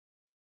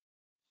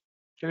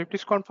Can you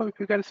please confirm if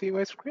you can see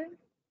my screen?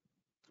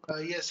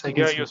 Yes, I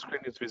can see. Your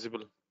screen is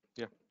visible.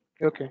 Yeah.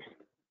 Okay.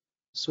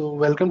 So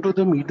welcome to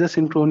the Meet the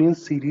Synchronians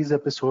series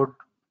episode,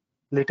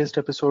 latest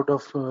episode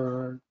of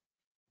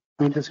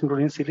Meet the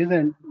Synchronians series,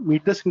 and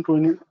Meet the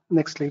Synchronians.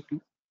 Next slide, please.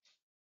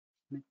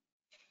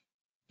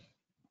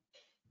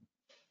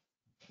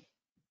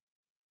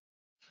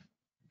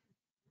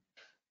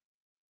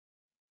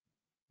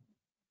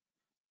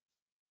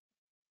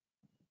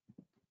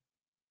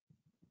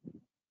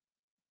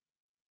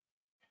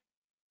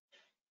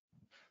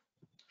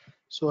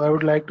 So I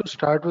would like to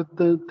start with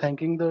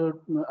thanking the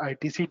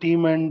ITC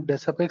team and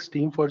Desapex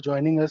team for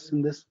joining us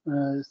in this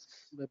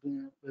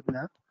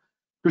webinar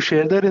to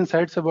share their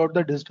insights about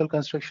the digital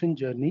construction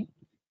journey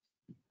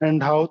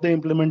and how they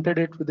implemented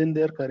it within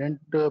their current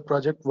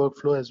project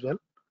workflow as well.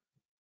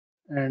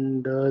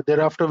 And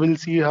thereafter, we'll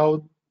see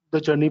how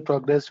the journey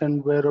progressed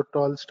and where it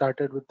all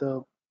started with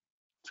the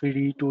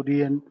 3D,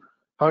 2D, and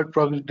how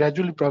it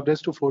gradually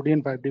progressed to 4D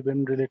and 5D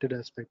BIM related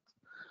aspects.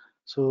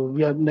 So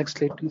we have next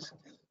slide, please.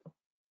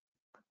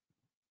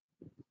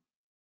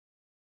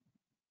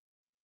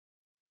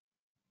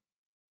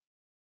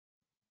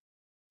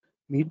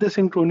 Meet the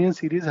Synchronian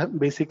series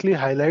basically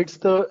highlights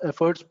the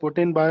efforts put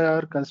in by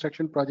our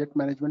construction project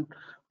management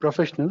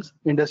professionals,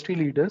 industry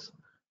leaders,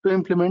 to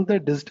implement the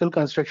digital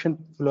construction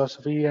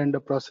philosophy and the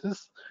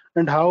process,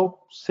 and how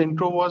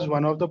Synchro was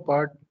one of the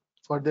part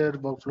for their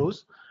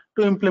workflows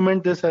to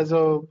implement this as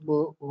a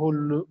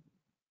whole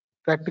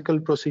practical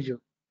procedure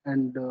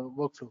and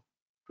workflow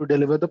to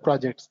deliver the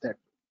projects that,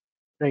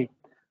 right?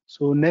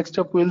 So next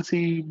up, we'll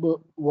see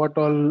what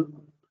all,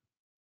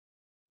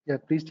 yeah,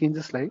 please change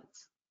the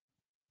slides.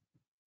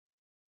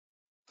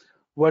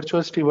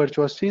 Virtuosity.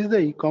 Virtuosity is the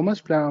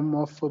e-commerce platform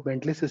of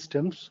Bentley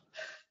Systems,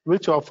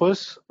 which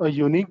offers a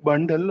unique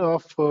bundle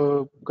of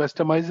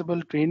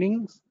customizable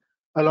trainings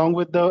along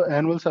with the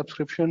annual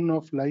subscription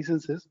of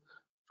licenses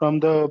from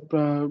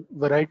the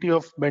variety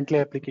of Bentley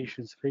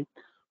applications, right?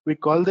 We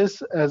call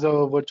this as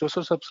a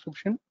Virtuoso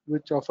subscription,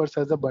 which offers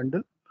as a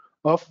bundle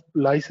of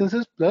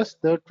licenses plus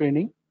the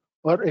training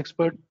or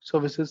expert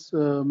services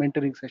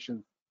mentoring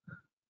sessions.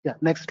 Yeah,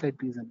 next slide,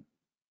 please.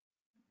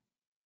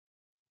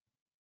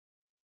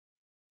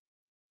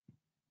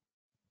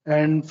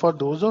 And for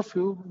those of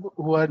you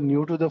who are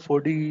new to the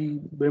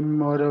 4D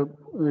BIM or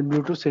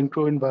new to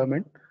Synchro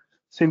environment,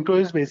 Synchro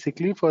is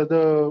basically for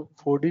the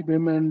 4D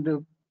BIM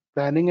and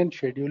planning and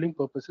scheduling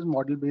purposes,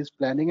 model-based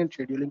planning and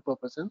scheduling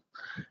purposes,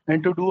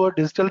 and to do a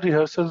digital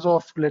rehearsals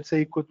of, let's say,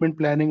 equipment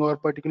planning or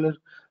particular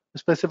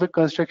specific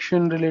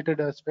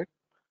construction-related aspect.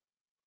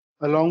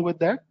 Along with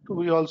that,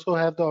 we also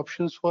have the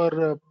options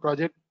for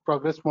project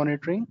progress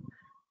monitoring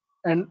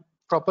and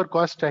proper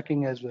cost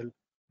tracking as well,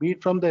 be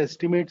it from the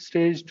estimate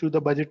stage to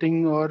the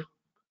budgeting or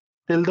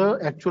till the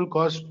actual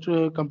cost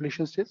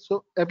completion stage.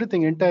 So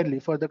everything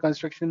entirely for the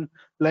construction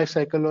life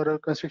cycle or a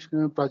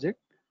construction project,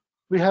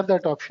 we have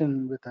that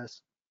option with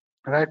us,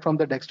 right from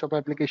the desktop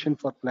application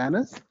for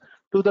planners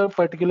to the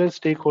particular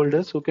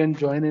stakeholders who can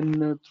join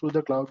in through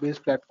the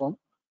cloud-based platform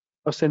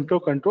of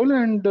Synchro Control.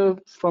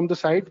 And from the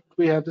side,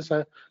 we have this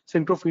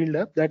Synchro Field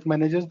App that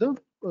manages the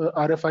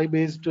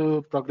RFI-based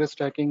progress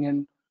tracking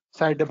and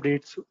site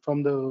updates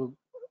from the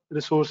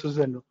resources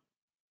and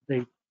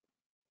right.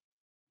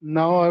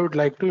 Now I would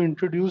like to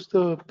introduce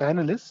the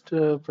panelist,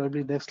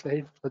 probably next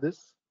slide for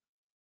this.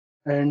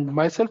 And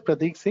myself,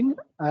 Prateek Singh.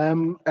 I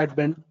am at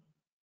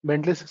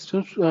Bentley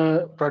Systems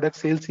product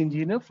sales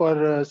engineer for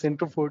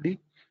Synchro 4D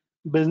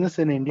business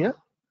in India.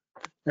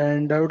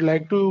 And I would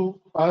like to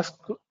ask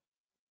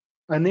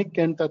Anik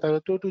and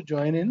Tathagato to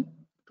join in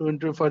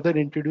to further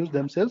introduce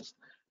themselves.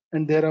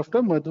 And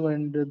thereafter, Madhu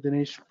and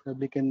Dinesh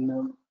probably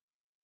can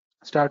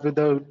start with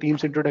the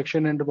team's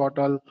introduction and what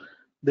all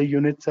the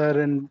units are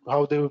and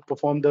how they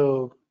perform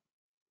the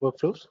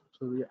workflows.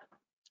 So yeah,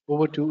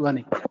 over to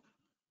Anik.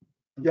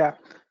 Yeah.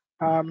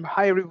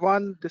 Hi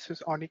everyone, this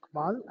is Anik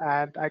Mal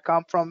and I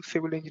come from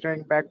civil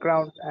engineering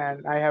background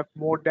and I have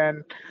more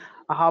than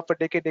a half a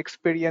decade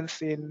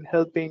experience in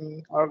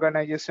helping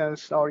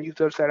organizations or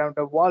users around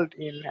the world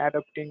in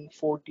adopting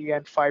 4D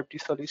and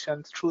 5D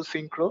solutions through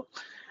Synchro.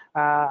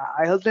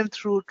 I help them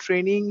through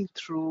training,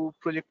 through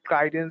project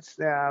guidance,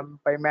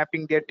 by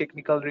mapping their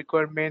technical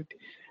requirement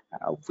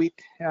with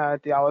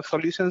our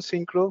solution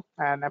Synchro.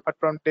 And apart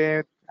from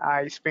that,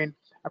 I spent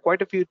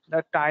quite a few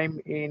time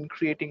in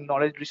creating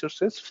knowledge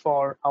resources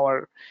for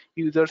our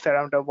users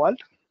around the world.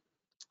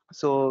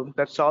 So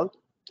that's all.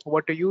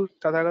 Over to you,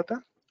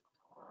 Tathagata.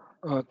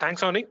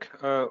 Thanks, Onik.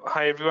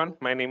 Hi, everyone.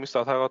 My name is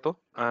Tathagato.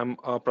 I'm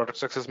a product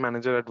success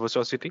manager at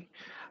Virtuosity.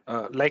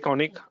 Like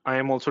Onik, I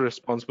am also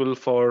responsible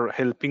for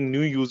helping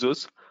new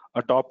users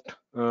adopt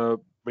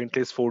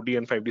Bentley's 4D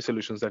and 5D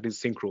solutions, that is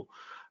Synchro,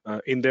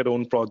 in their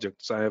own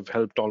projects. I have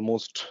helped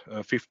almost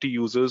 50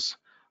 users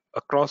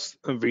across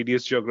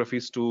various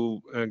geographies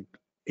to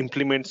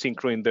implement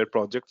Synchro in their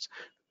projects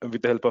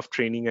with the help of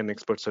training and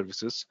expert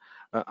services.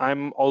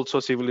 I'm also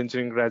a civil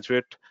engineering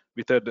graduate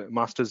with a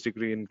master's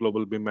degree in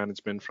global BIM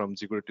management from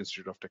Ziggurat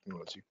Institute of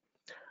Technology.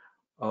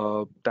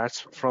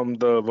 That's from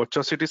the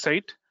Virtuosity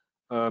side.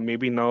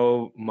 Maybe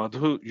now,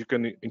 Madhu, you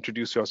can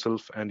introduce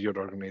yourself and your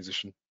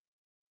organization.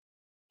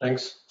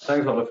 Thanks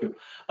all of you.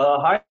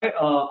 Hi,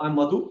 I'm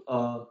Madhu.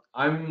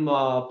 I'm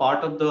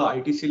part of the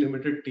ITC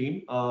Limited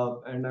team,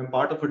 and I'm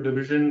part of a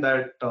division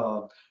that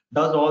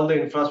does all the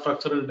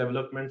infrastructural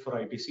development for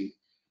ITC.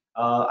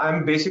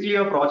 I'm basically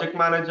a project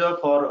manager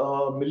for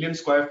a 1 million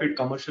square feet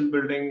commercial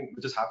building,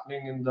 which is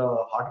happening in the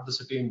heart of the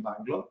city in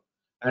Bangalore.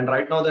 And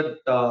right now,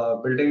 that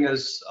building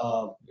is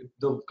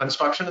the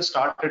construction is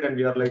started, and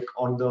we are like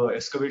on the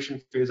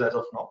excavation phase as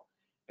of now.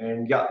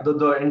 And yeah,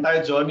 the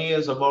entire journey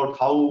is about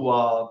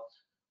how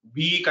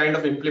we kind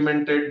of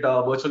implemented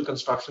virtual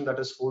construction, that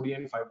is 4D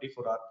and 5D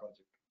for our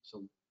project.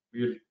 So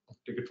we'll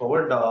take it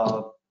forward.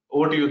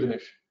 Over to you,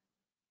 Dinesh.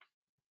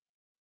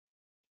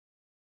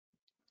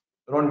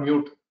 You're on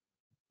mute.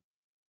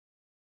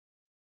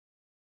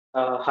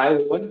 Hi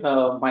everyone,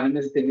 my name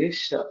is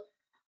Dinesh.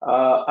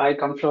 I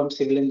come from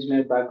civil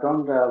engineer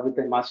background with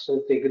a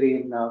master's degree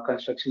in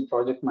construction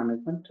project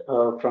management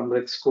from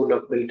Rick School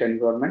of Built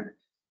Environment.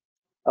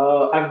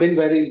 I've been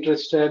very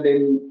interested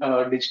in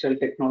digital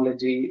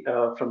technology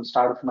from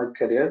start of my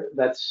career.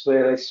 That's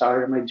where I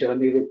started my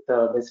journey with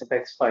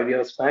Desapex 5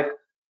 years back,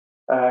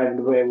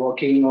 and we're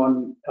working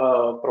on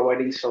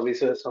providing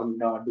services on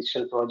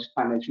digital project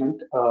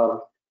management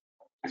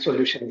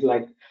solutions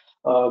like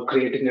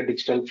creating a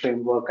digital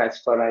framework as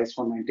per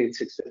ISO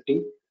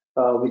 19650,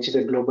 which is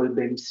a global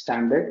BIM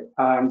standard,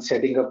 and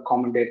setting up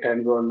common data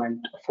environment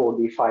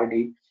 4D,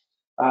 5D,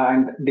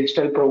 and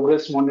digital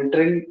progress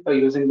monitoring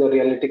using the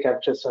reality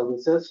capture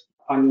services,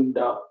 and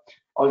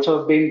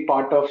also being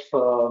part of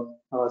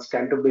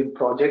scan to build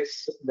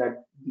projects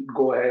that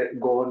go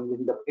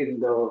on in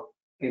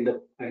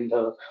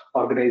the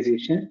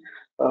organization,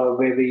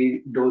 where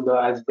we do the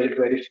as-built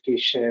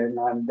verification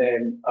and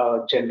then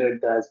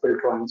generate the as-built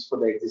drawings for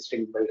the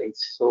existing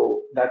buildings.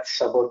 So that's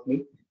about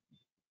me.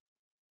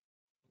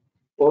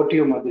 Over to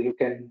you, Madhu. You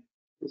can.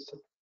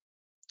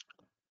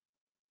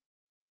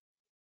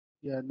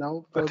 Yeah,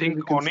 now I probably think,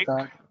 we can Onik,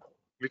 start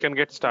we can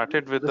get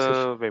started with the the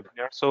session.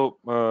 webinar. So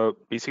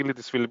basically,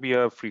 this will be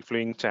a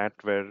free-flowing chat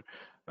where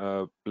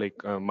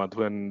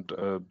Madhu and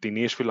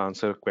Dinesh will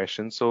answer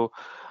questions. So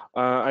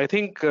I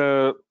think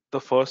the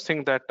first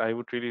thing that I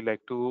would really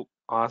like to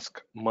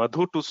ask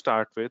Madhu to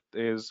start with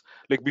is,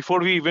 like, before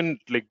we even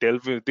like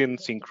delve within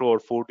Synchro or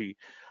 4D,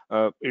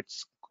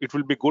 it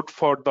will be good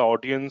for the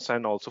audience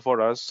and also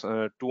for us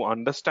to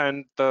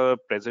understand the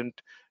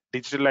present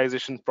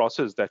digitalization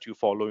process that you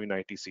follow in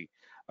ITC.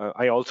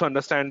 I also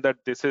understand that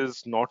this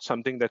is not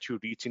something that you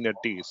reach in a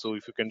day. So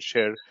if you can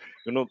share,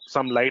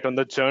 some light on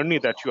the journey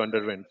that you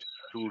underwent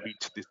to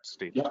reach this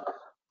stage. Yeah.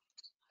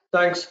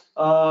 Thanks.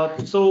 I'll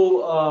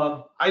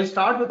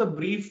start with a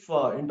brief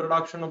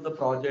introduction of the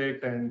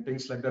project and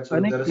things like that. So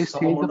that Anik, there is please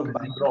some change the amount of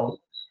presenter. background.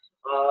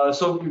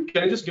 So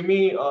can you just give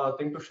me a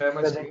thing to share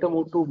my Presenter screen?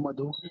 move to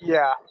Madhu.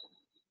 Yeah,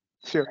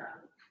 sure.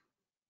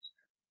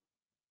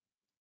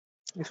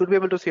 You should be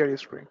able to see your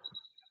screen.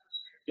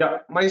 Yeah,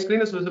 my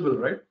screen is visible,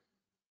 right?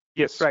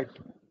 Yes. Right.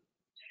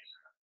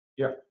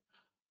 Yeah.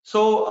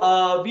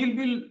 So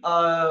we'll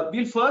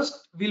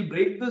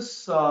break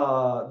this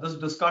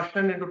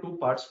discussion into two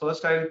parts.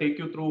 First, I'll take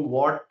you through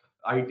what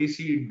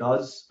ITC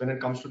does when it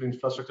comes to the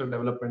infrastructure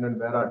development and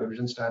where our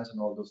division stands and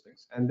all those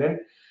things. And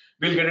then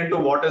we'll get into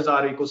what is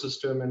our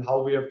ecosystem and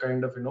how we have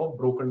kind of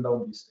broken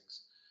down these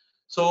things.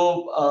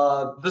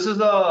 So this is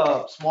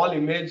a small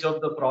image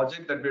of the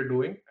project that we're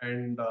doing,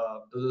 and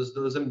this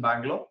is in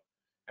Bangalore.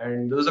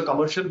 And this is a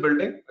commercial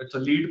building. It's a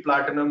LEED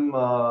Platinum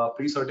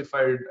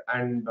pre-certified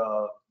and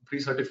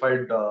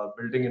pre-certified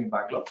building in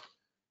Bangalore.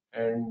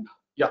 And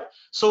yeah,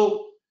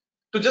 so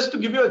just to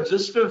give you a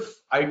gist of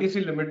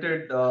ITC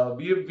Limited,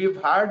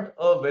 we've had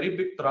a very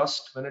big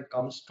thrust when it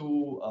comes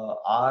to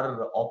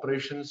our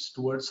operations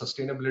towards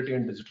sustainability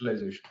and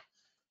digitalization.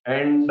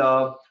 And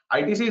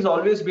ITC has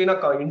always been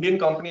a Indian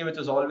company which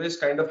has always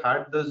kind of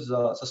had this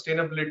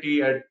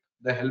sustainability at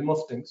the helm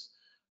of things.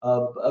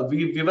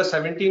 We were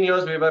 17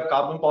 years, we were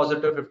carbon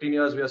positive, 15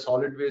 years, we are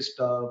solid waste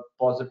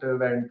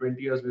positive, and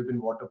 20 years, we've been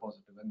water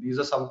positive. And these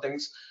are some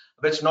things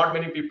which not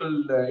many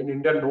people in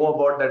India know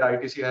about, that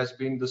ITC has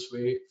been this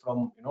way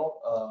from,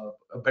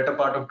 a better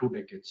part of 2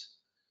 decades.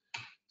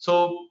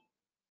 So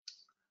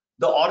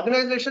the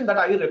organization that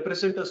I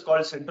represent is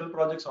called Central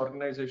Projects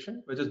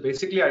Organization, which is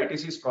basically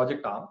ITC's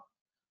project arm.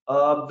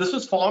 This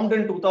was formed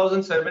in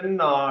 2007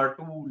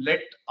 to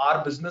let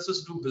our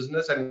businesses do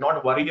business and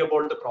not worry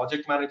about the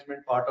project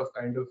management part of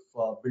kind of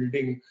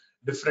building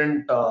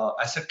different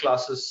asset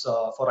classes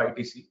for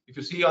ITC. If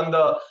you see on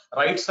the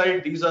right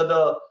side, these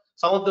are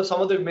some of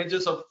the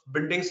images of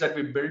buildings that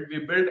we build.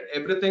 We build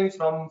everything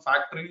from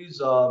factories,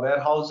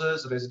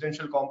 warehouses,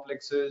 residential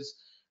complexes,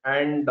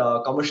 and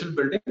commercial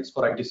buildings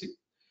for ITC.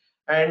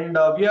 And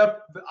we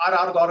have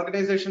our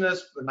organization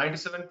has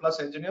 97 plus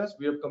engineers.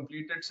 We have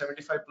completed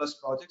 75 plus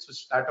projects,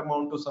 which that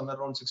amount to somewhere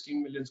around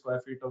 16 million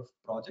square feet of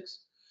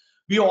projects.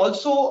 We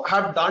also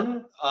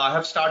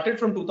have started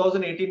from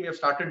 2018. We have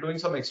started doing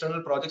some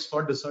external projects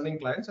for discerning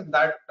clients, and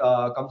that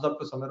comes up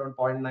to somewhere around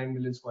 0.9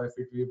 million square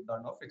feet we have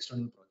done of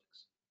external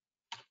projects.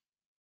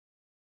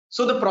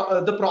 So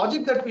the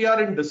project that we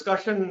are in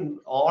discussion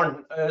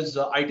on is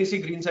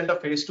ITC Green Center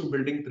Phase 2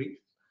 Building 3.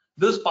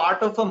 This is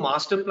part of a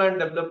master plan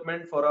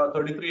development for a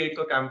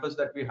 33-acre campus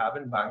that we have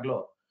in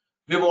Bangalore.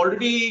 We've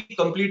already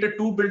completed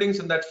 2 buildings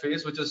in that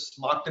phase, which is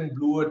marked in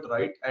blue at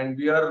right, and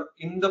we are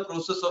in the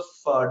process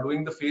of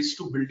doing the Phase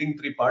 2 Building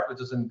 3 part,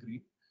 which is in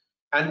green.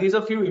 And these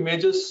are few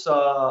images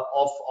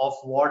of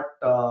what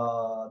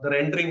the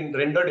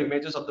rendered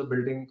images of the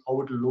building, how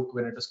it will look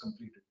when it is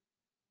completed.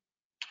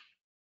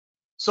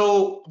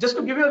 So just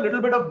to give you a little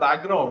bit of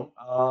background,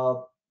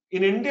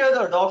 in India,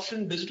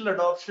 the digital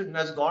adoption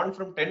has gone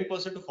from 10%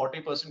 to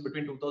 40%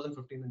 between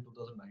 2015 and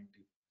 2019.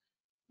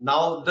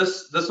 Now,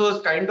 this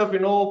was kind of,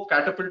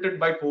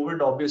 catapulted by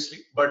COVID, obviously,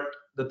 but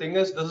the thing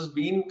is, this has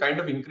been kind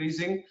of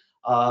increasing.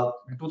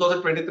 In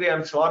 2023,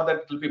 I'm sure that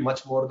it will be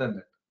much more than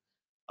that.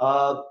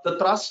 The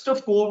thrust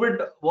of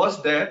COVID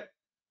was there,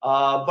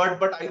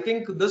 but I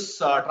think this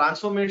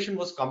transformation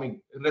was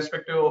coming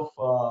irrespective of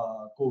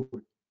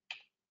COVID.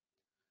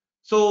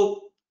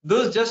 So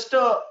there's just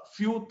a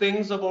few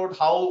things about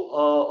how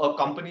a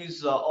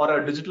company's or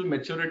a digital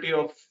maturity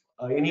of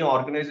any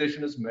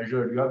organization is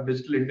measured. You have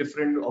digital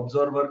indifferent,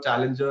 observer,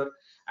 challenger,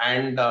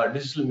 and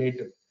digital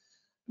native.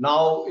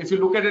 Now, if you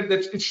look at it,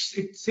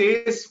 it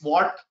says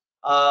what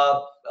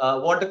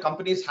the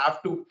companies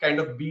have to kind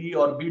of be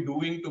or be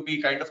doing to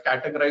be kind of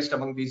categorized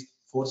among these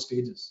 4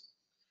 stages.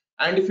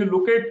 And if you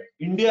look at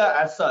India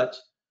as such,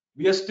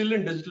 we are still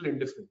in digital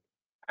indifferent.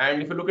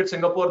 And if you look at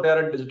Singapore, they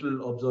are a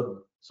digital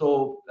observer.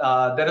 So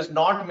there is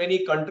not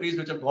many countries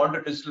which have gone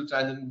to digital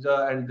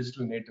challenger and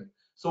digital native.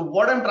 So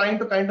what I'm trying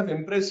to kind of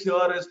impress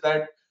here is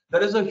that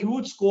there is a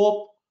huge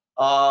scope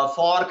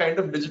for kind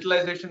of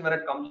digitalization when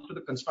it comes to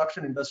the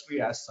construction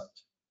industry as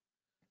such.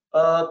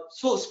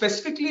 So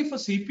specifically for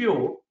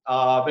CPO,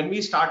 when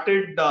we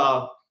started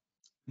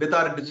with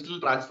our digital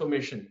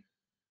transformation,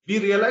 we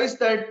realized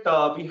that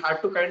we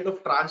had to kind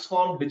of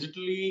transform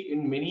digitally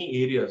in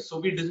many areas. So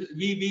we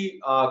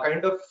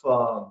kind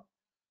of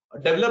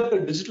developed a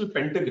digital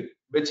pentagon,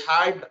 which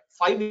had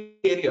 5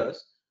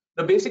 areas.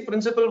 The basic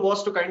principle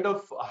was to kind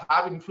of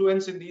have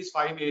influence in these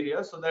 5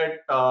 areas so that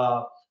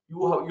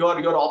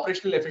your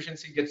operational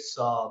efficiency gets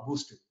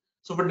boosted.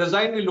 So for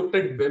design, we looked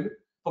at BIM.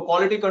 For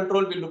quality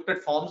control, we looked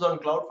at forms on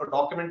cloud. For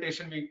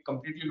documentation, we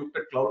completely looked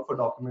at cloud for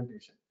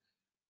documentation.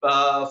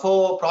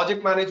 For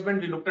project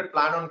management, we looked at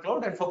plan on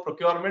cloud, and for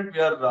procurement,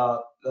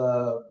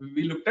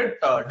 we looked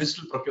at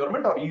digital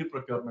procurement or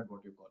e-procurement,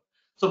 what you call.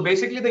 So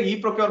basically, the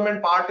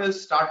e-procurement part is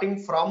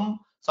starting from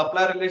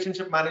supplier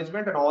relationship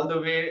management and all the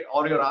way,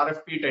 or your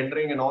RFP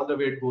tendering, and all the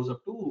way it goes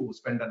up to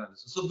spend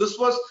analysis. So this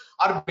was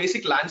our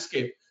basic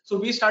landscape. So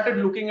we started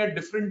looking at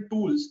different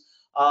tools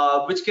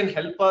which can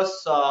help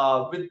us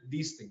with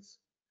these things.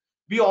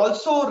 We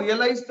also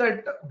realized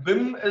that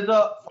BIM is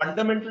a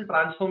fundamental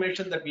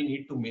transformation that we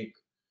need to make,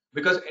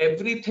 because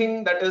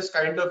everything that is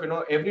kind of,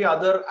 every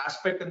other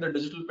aspect in the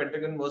digital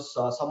pentagon was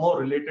somehow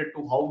related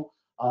to how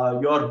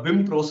your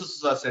BIM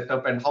processes are set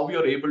up and how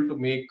you're able to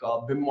make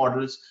BIM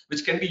models,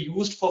 which can be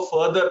used for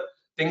further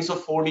things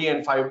of 4D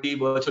and 5D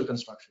virtual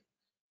construction.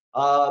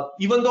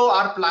 Even though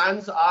our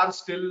plans are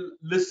still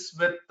lists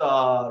with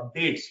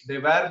dates, they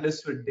were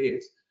lists with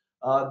dates,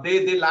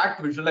 they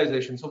lacked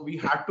visualization. So we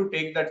had to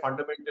take that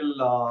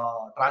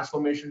fundamental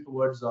transformation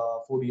towards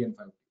 4D and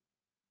 5D.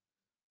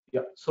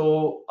 Yeah.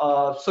 So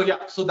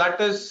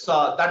that is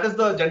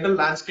the general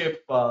landscape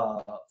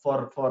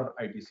for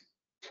ITC.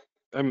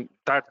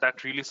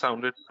 That really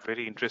sounded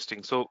very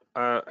interesting. So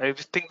I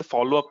just think the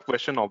follow-up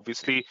question,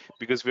 obviously,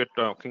 because we're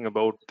talking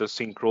about the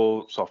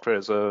Synchro software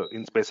as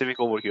in specific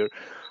over here.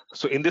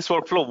 So in this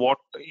workflow, what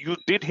you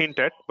did hint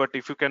at, but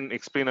if you can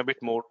explain a bit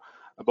more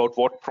about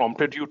what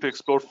prompted you to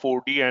explore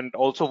 4D and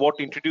also what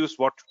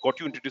got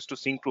you introduced to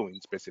Synchro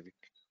in specific.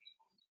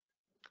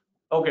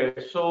 Okay,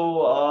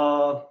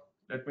 so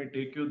let me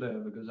take you there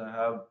because I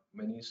have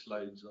many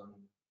slides on.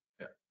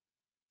 Yeah.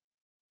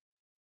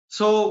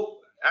 So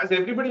as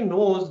everybody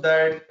knows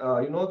that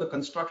the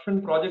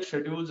construction project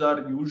schedules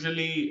are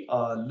usually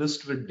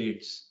listed with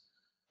dates.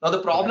 Now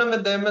the problem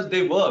with them is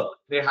they work,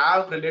 they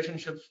have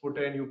relationships put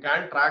in, you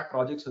can track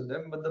projects with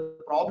them, but the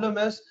problem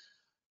is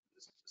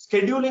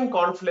scheduling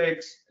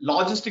conflicts,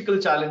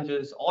 logistical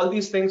challenges, all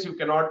these things you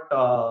cannot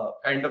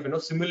kind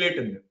of simulate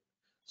in them.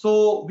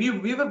 So we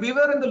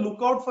were in the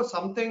lookout for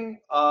something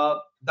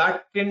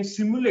that can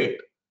simulate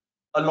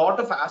a lot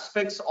of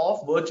aspects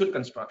of virtual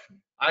construction.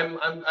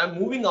 I'm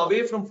moving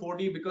away from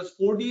 4D because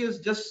 4D is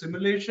just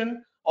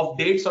simulation of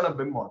dates on a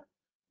BIM model.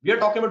 We are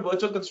talking about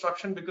virtual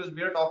construction because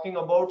we are talking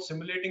about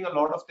simulating a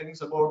lot of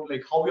things about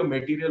like how your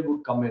material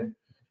would come in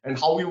and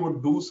how you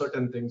would do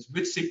certain things,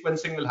 which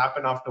sequencing will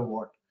happen after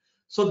what.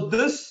 So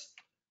this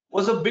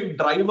was a big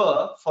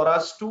driver for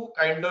us to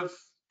kind of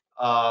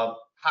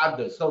have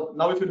this. So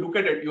now if you look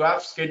at it, you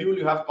have schedule,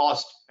 you have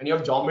cost, and you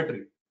have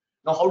geometry.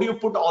 Now how do you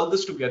put all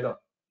this together?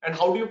 And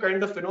how do you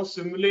kind of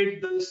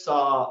simulate this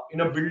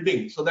in a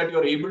building so that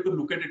you're able to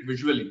look at it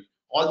visually?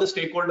 All the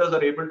stakeholders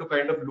are able to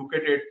kind of look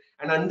at it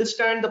and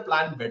understand the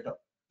plan better.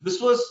 This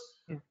was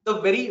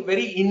the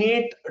very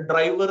innate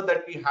driver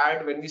that we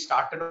had when we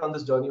started on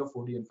this journey of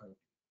 4D and 5D.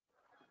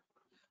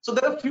 So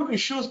there are a few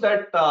issues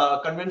that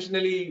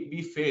conventionally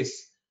we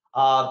face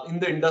in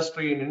the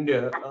industry in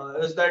India.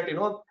 Is that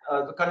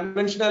the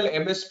conventional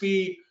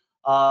MSP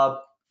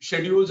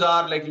schedules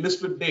are like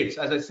list with dates,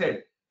 as I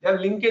said. They have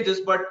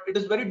linkages, but it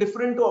is very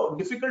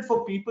difficult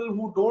for people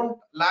who don't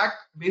lack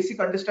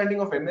basic understanding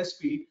of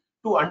MSP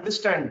to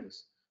understand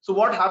this. So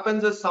what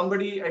happens is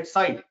somebody at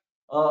site,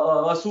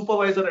 a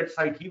supervisor at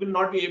site, he will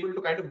not be able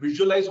to kind of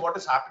visualize what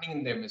is happening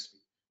in the MSP.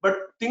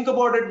 But think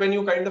about it when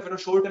you kind of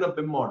show it in a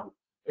BIM model.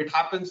 It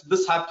happens,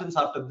 this happens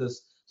after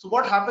this. So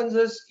what happens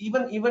is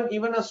even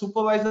a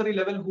supervisory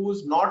level who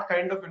is not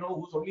kind of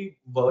who's only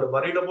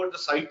worried about the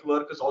site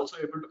work is also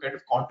able to kind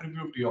of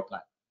contribute to your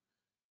plan.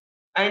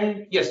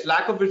 And yes,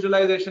 lack of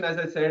visualization, as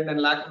I said,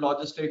 and lack of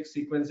logistics,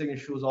 sequencing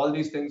issues, all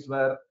these things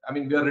where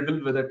we are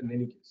riddled with it in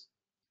any case.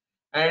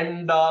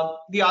 And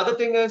the other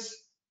thing is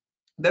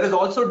there is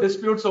also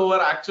disputes over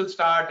actual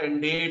start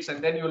and dates,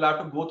 and then you'll have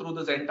to go through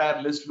this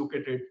entire list, look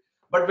at it.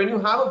 But when you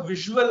have a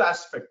visual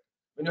aspect,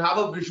 when you have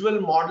a visual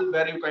model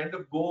where you kind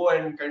of go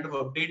and kind of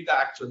update the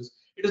actuals,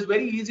 it is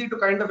very easy to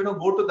kind of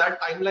go to that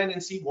timeline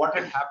and see what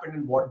had happened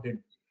and what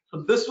didn't.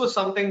 So this was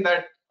something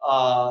that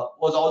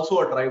was also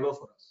a driver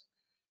for us.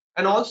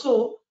 And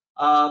also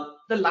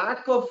the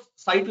lack of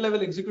site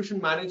level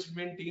execution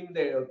management team,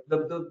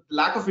 the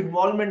lack of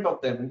involvement of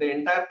them in the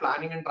entire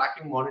planning and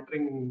tracking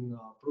monitoring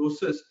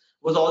process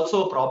was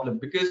also a problem,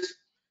 because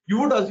you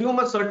would assume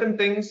a certain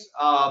things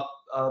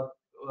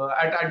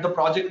at the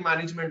project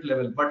management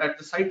level, but at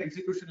the site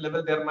execution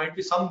level there might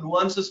be some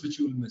nuances which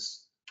you will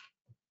miss.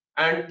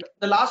 And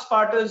the last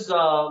part is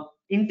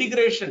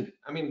integration.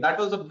 I mean, that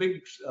was a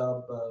big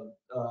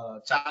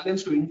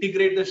challenge to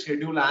integrate the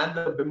schedule and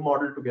the BIM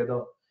model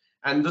together.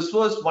 And this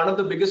was one of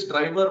the biggest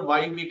driver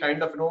why we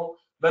kind of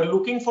were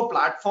looking for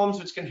platforms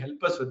which can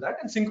help us with that,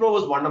 and Synchro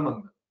was one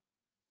among them.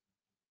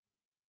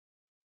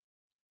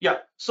 Yeah.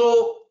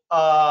 So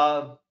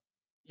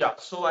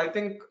so I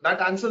think that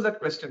answers that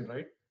question,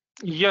 right?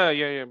 Yeah.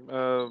 Yeah.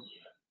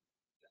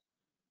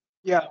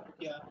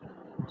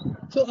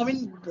 So I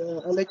mean,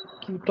 like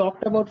you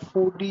talked about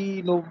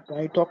 4D,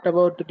 I talked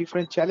about the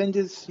different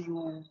challenges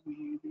you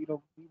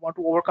want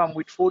to overcome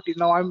with 4D.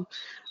 Now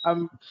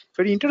I'm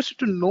very interested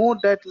to know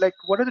that, like,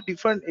 what are the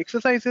different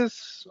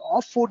exercises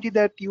of 4D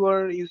that you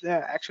are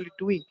actually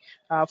doing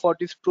for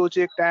this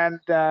project, and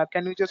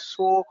can you just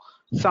show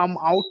some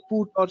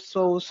output or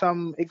so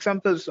some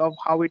examples of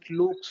how it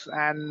looks,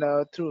 and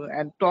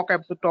talk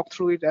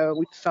through it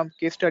with some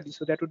case studies?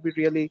 So that would be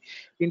really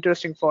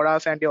interesting for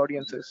us and the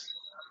audiences.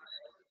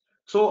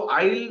 So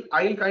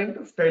I'll kind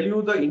of tell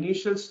you the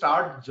initial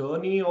start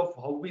journey of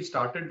how we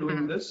started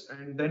doing this,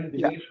 and then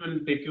Dinesh will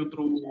take you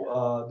through.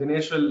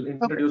 Dinesh will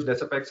introduce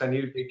Desapex, and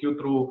he'll take you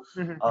through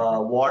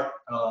what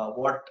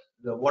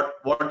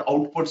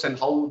outputs and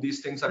how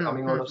these things are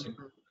coming out of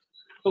Synchro.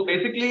 So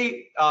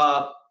basically,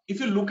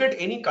 if you look at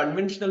any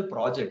conventional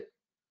project,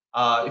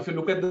 if you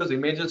look at those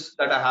images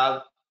that I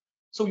have,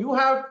 so you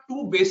have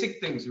two basic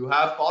things. You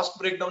have cost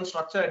breakdown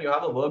structure and you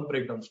have a work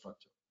breakdown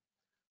structure.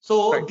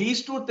 So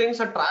these two things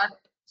are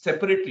tracked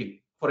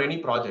separately for any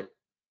project,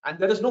 and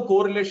there is no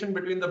correlation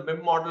between the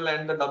BIM model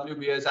and the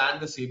WBS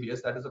and the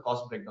CBS, that is the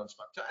cost breakdown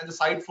structure, and the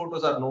site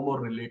photos are no more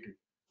related.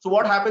 So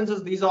what happens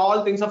is these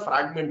all things are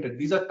fragmented,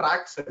 these are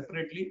tracked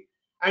separately,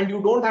 and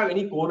you don't have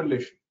any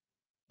correlation.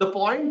 The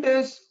point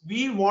is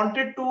we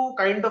wanted to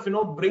kind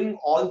of bring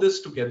all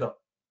this together.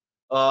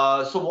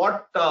 So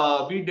what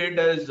we did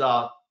is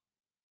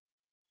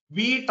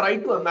we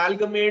tried to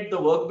amalgamate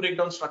the work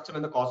breakdown structure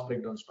and the cost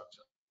breakdown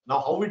structure. Now,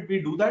 how would we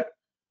do that?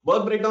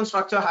 Work breakdown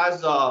structure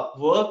has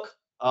work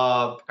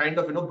kind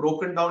of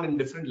broken down in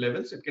different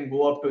levels. It can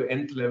go up to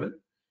nth level,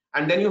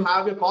 and then you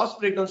have your cost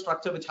breakdown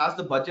structure, which has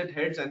the budget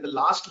heads, and the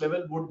last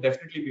level would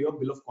definitely be your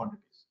bill of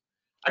quantities.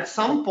 At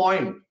some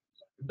point,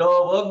 the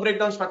work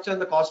breakdown structure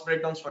and the cost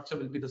breakdown structure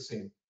will be the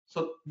same.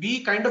 So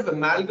we kind of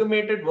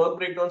amalgamated work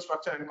breakdown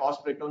structure and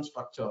cost breakdown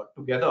structure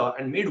together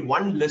and made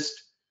one list,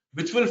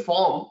 which will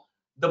form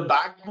the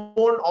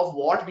backbone of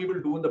what we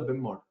will do in the BIM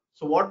model.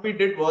 So what we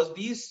did was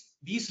these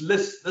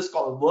lists, this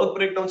work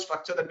breakdown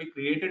structure that we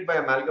created by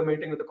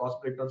amalgamating with the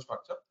cost breakdown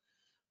structure,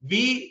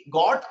 we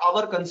got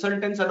our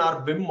consultants and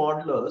our BIM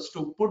modelers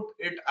to put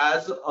it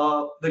as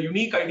the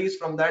unique IDs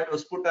from that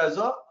was put as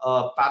a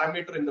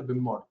parameter in the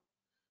BIM model.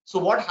 So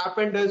what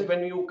happened is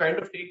when you kind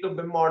of take the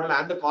BIM model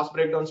and the cost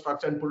breakdown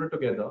structure and put it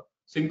together,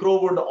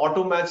 Synchro would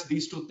auto match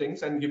these two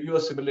things and give you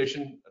a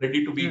simulation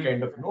ready to be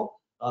kind of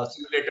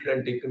simulated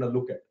and taken a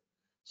look at.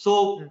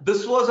 So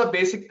this was a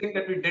basic thing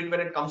that we did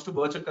when it comes to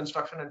virtual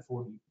construction and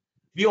 4D.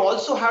 We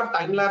also have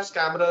time-lapse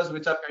cameras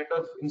which are kind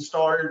of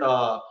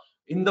installed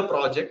in the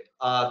project,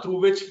 through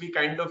which we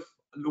kind of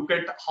look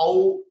at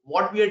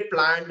what we had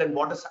planned and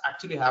what is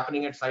actually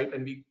happening at site,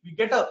 and we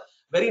get a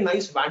very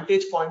nice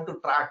vantage point to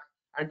track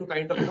and to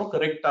kind of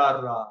correct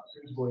our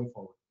things going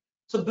forward.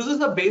 So this is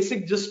the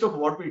basic gist of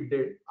what we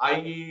did.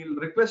 I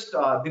request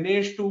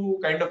Dinesh to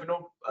kind of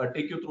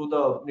take you through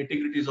the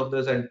nitty-gritties of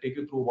this and take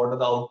you through what are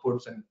the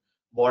outputs and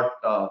what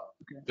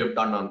they've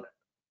done on that.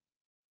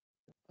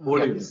 Over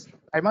to you.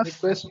 I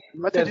must Request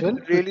message as well.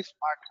 is really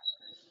smart.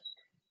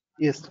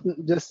 Yes,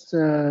 just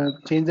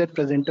change that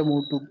presenter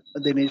mode to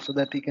Dinesh so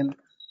that he can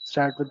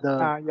start with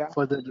the Yeah.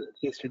 further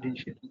case study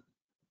initiative.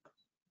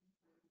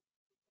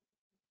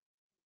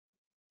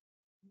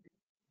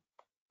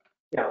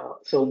 Yeah,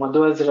 so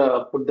Madhu has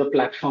put the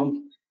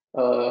platform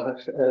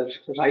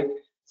right.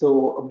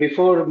 So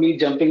before me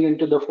jumping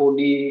into the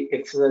 4D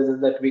exercises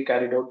that we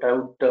carried out, I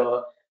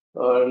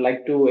would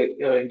like to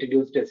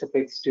introduce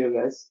Desapex to you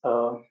guys.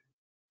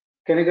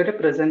 Can I get a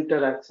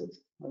presenter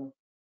access?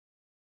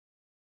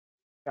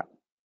 Yeah.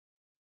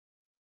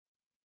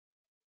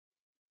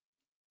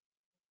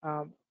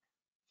 Um,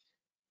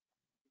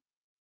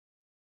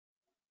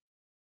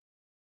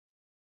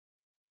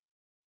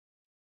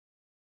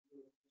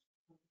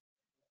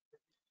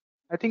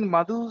 I think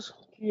Madhu's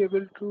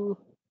able to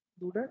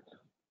do that.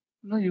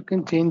 No, you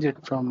can change it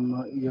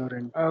from your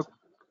end.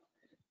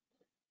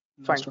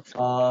 Fine.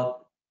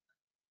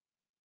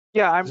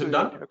 Yeah, I'm is it doing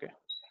done? it. Okay.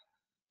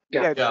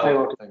 Yeah, Yeah, it's I done.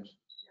 got it. Thanks.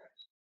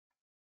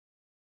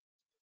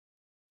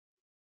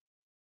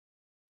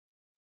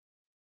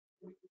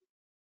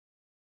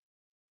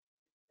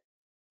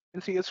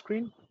 Can see your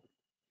screen.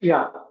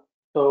 Yeah,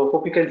 so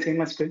hope you can see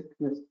my screen.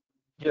 Yes.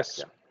 Yes.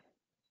 Yeah.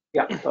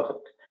 Yeah,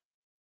 perfect.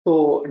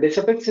 So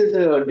Desapex is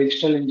a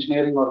digital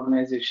engineering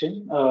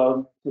organization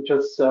which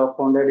was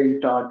founded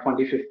in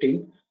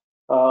 2015,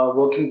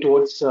 working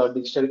towards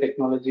digital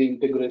technology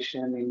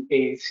integration in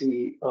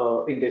AEC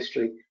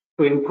industry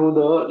to improve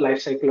the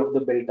life cycle of the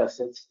built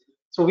assets.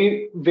 So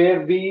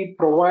we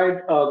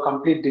provide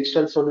complete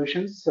digital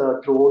solutions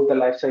throughout the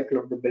life cycle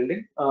of the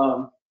building.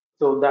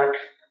 So that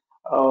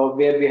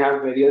where we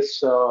have various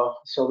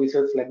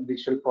services like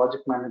digital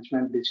project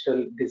management,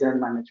 digital design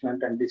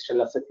management, and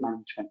digital asset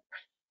management.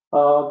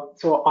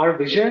 So our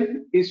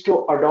vision is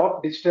to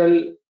adopt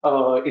digital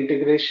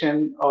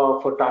integration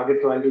for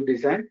target value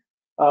design.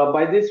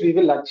 By this, we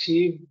will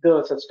achieve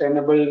the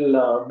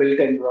sustainable built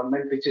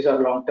environment, which is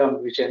our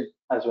long-term vision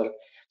as well.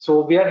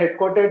 So we are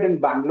headquartered in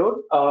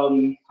Bangalore,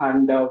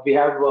 and we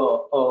have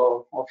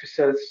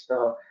offices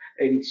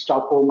in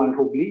Stockholm and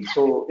Hubli.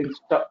 So in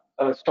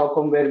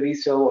Stockholm, where we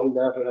serve all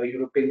the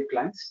European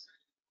clients.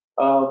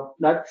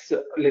 That's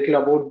a little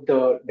about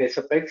the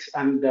Desapex,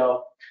 and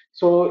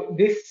so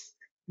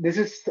this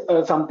is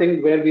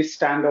something where we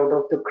stand out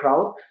of the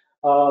crowd.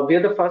 We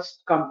are the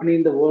first company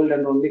in the world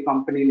and only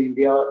company in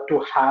India to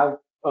have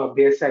a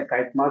BSI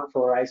guide mark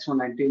for ISO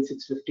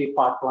 19650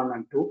 Part 1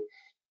 and 2.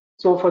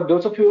 So for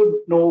those of you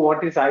who know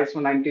what is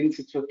ISO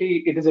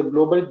 19650, it is a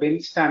global BIM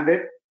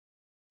standard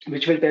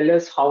which will tell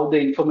us how the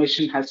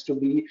information has to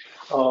be,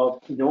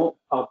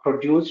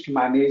 produced,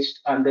 managed,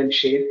 and then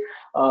shared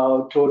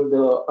through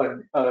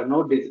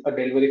the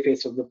delivery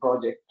phase of the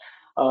project.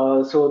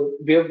 So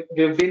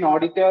we've been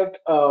audited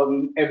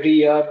every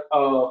year,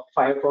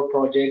 5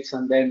 projects,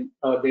 and then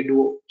they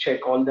do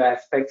check all the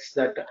aspects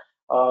that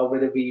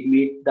whether we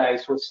meet the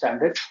ISO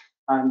standards,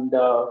 and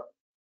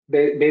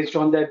based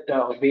on that,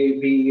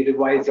 we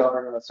revise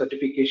our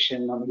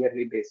certification on a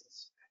yearly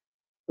basis.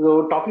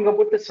 So talking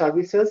about the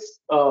services,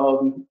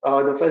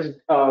 the first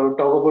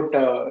talk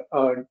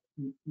about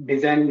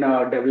design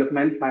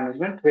development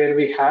management, where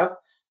we have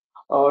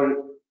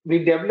we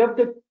developed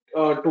the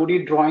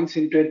 2D drawings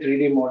into a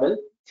 3D model.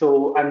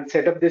 So and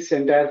set up this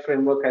entire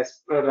framework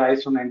as per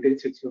ISO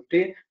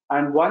 19650.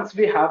 And once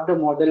we have the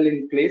model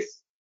in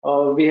place,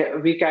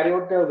 we carry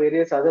out the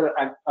various other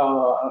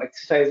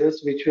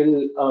exercises which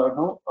will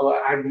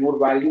add more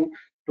value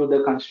to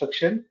the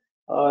construction,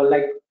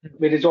 like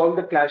we resolve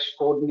the clash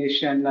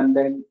coordination and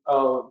then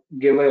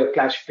give a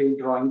clash free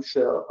drawings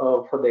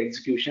for the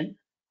execution,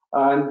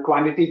 and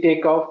quantity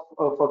takeoff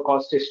for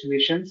cost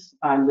estimations,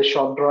 and the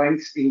shop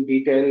drawings in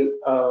detail.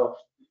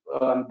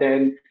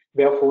 Then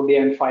we have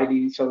 4D and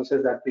 5D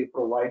services that we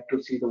provide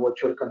to see the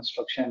virtual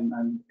construction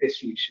and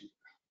estimation.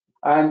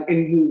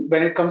 And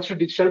when it comes to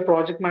digital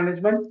project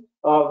management,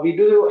 we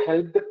do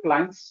help the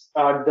clients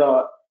at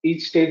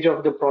each stage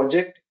of the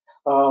project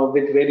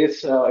with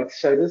various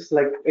exercises.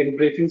 Like in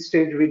briefing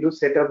stage, we do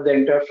set up the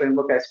entire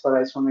framework as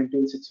per ISO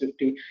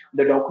 19650,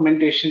 the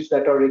documentations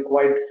that are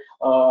required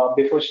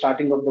before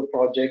starting of the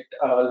project,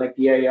 like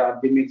EIR,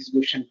 BIM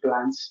execution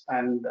plans,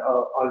 and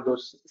all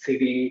those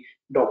CD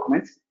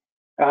documents.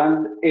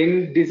 And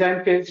in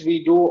design phase,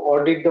 we do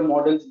audit the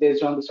models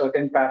based on the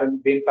certain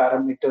BIM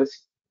parameters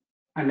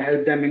and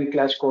help them in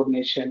clash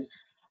coordination.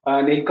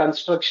 And in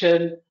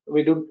construction,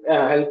 we do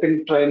help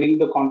in training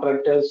the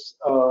contractors,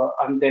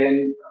 and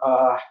then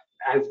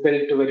as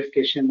built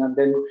verification, and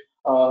then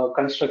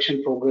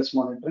construction progress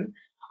monitoring.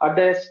 At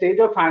the stage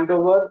of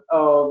handover,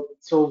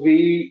 so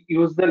we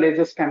use the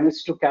laser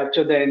scanners to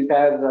capture the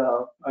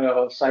entire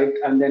site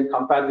and then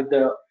compare with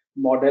the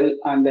model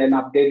and then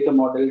update the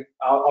model.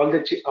 All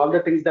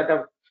the things that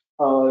have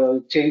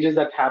changes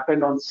that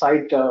happened on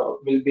site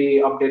will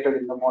be updated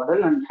in the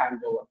model and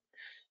handover.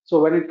 So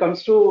when it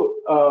comes to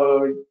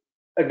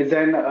a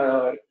design,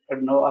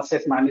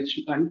 asset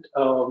management,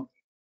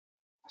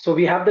 So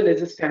we have the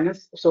laser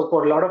scanners. So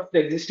for a lot of the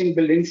existing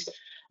buildings,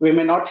 we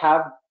may not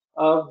have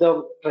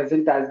the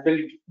present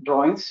as-built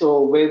drawings.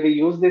 So where we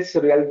use this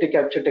reality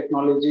capture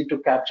technology to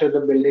capture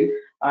the building,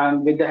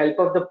 and with the help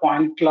of the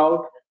point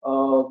cloud,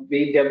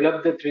 we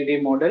develop the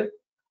 3D model,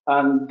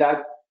 and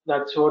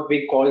that's what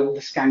we call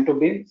the scan to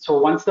bin. So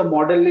once the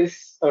model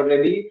is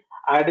ready,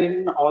 add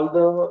in all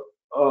the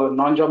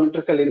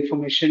non-geometrical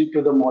information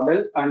to the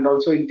model, and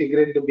also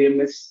integrate the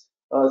BMS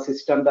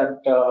system,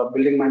 that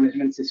building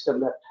management system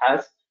that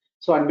has,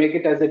 so and make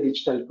it as a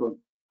digital twin.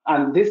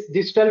 And this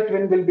digital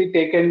twin will be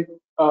taken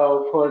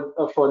for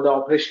the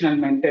operational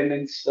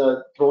maintenance,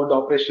 through the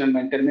operational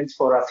maintenance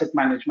for asset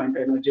management,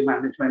 energy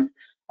management,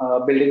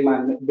 building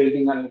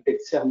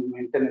analytics and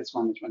maintenance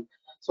management.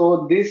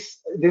 So this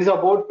is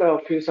about a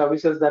few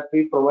services that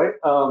we provide.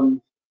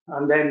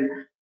 And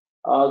then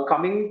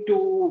coming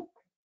to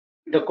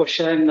the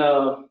question,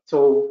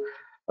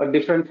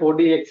 different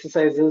 4D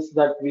exercises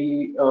that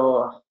we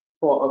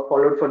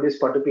followed for this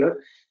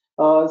particular.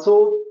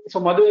 So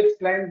Madhu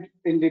explained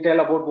in detail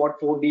about what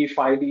 4D,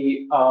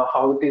 5D,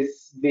 how it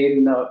is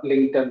being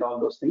linked and all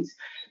those things.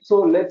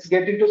 So let's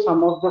get into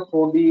some of the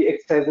 4D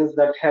exercises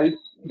that help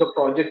the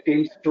project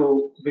teams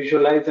to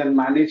visualize and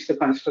manage the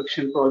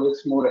construction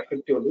projects more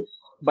effectively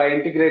by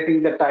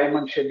integrating the time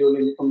and schedule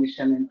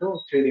information into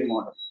 3D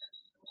model.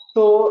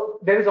 So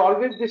there is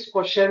always this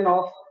question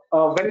of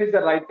when is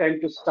the right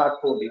time to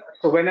start 4D.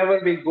 So whenever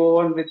we go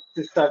on with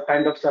this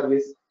kind of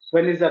service,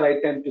 when is the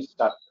right time to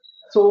start?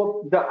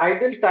 So the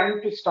ideal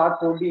time to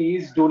start 4D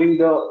is during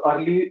the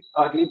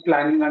early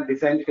planning and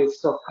design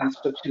phase of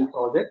construction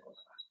project.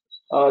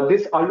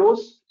 This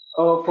allows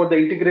for the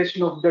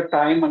integration of the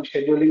time and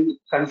scheduling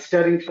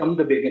considering from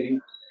the beginning,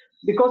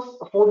 because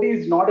 4D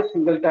is not a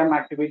single time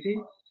activity.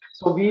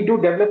 So we do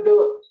develop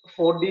the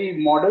 4D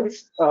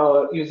models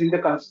using the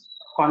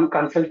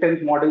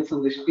consultant models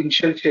in the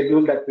initial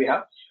schedule that we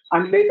have,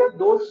 and later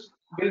those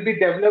will be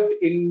developed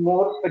in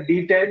more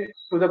detail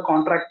to the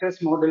contractor's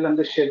model and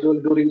the schedule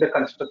during the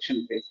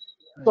construction phase.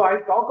 So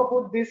I'll talk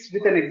about this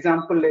with an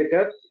example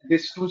later,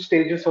 these two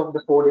stages of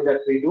the 4D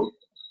that we do.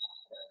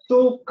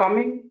 So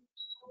coming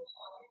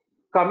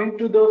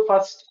to the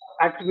first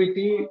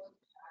activity,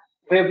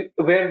 where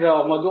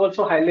Madhu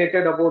also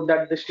highlighted about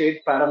that the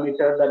shade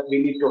parameter that we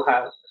need to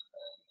have.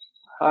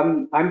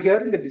 I'm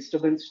hearing the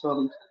disturbance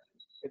from.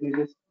 Let me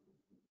just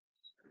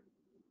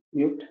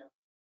mute.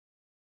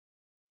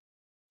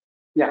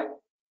 Yeah.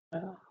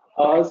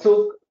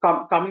 So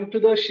coming to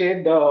the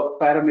shade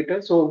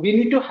parameter, so we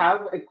need to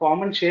have a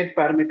common shade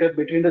parameter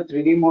between the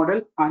 3D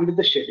model and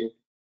the schedule.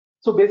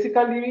 So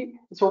basically,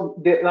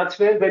 that's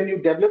where when you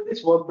develop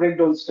this work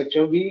breakdown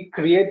structure, we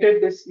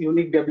created this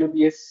unique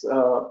WBS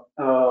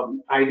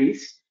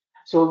IDs,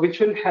 so which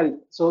will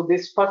help. So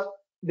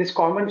this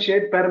common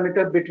shade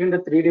parameter between the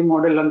 3D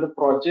model and the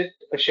project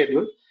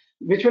schedule,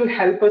 which will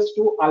help us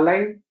to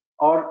align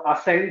or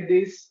assign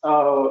this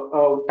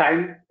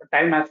time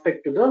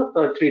aspect to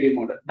the 3D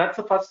model. That's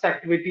the first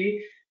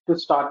activity to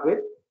start with,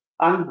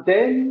 and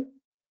then.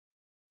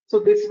 So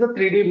this is the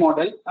 3D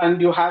model,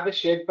 and you have a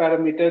shade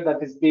parameter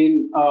that is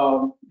being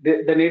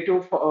the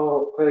native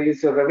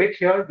is Revit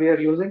here we are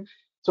using.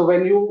 So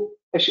when you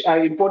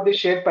import the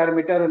shade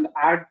parameter and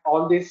add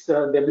all these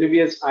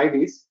WBS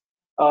IDs,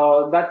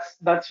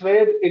 that's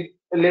where it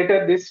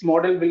later this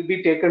model will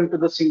be taken to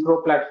the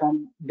Synchro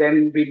platform.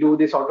 Then we do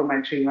this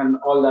automation and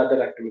all the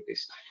other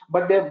activities.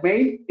 But the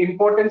main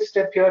important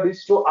step here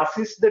is to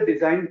assist the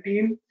design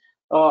team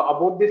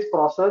about this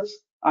process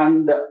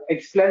and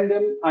explain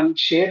them and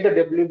share the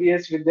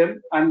WBS with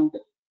them. And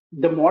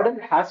the model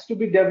has to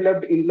be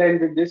developed in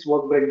line with this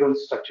work breakdown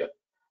structure.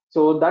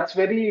 So that's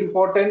very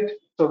important.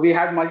 So we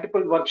had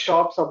multiple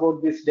workshops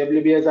about this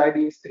WBS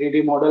IDs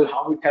 3D model,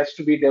 how it has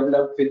to be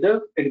developed with the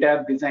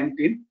entire design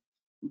team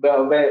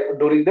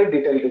during the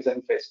detailed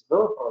design phase of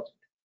the project.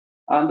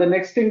 And the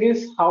next thing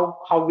is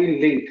how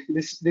we link.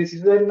 This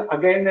is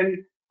again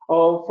an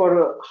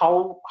for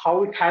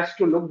how it has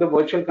to look the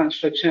virtual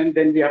construction.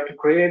 Then we have to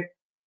create.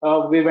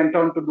 We went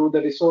on to do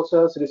the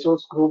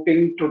resource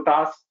grouping to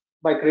tasks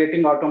by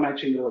creating auto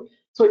matching rule.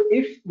 So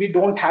if we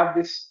don't have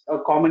this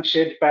common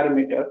shade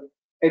parameter,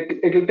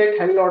 it will take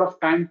a lot of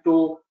time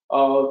to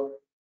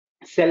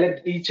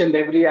select each and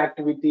every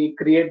activity,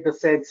 create the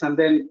sets, and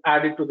then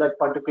add it to that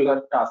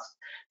particular task.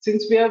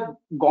 Since we have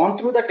gone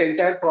through that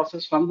entire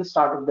process from the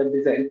start of the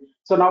design,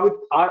 so now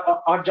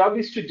our job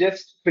is to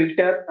just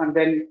filter and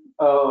then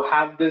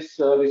have this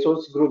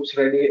resource groups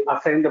ready,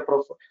 assign the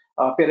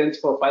appearance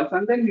profiles,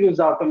 and then use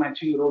the auto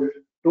matching rule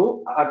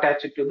to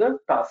attach it to the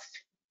task.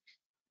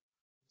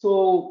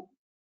 So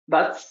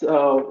that's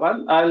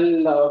one.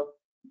 I'll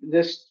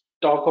just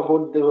talk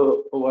about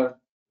the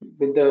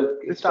with the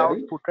It's the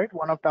output, right?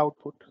 One of the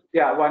output.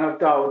 Yeah, one of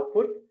the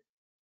output.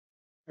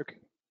 Okay.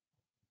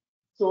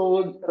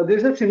 So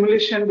this is a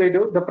simulation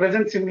video. The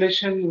present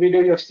simulation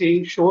video you're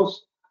seeing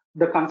shows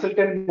the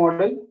consultant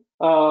model.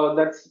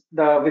 That's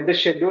with the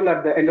schedule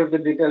at the end of the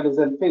detailed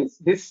design phase.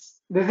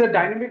 This is a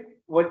dynamic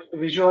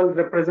visual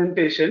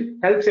representation,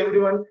 helps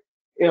everyone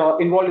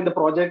involved in the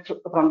project,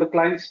 from the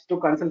clients to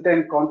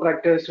consultant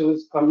contractors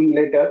who's coming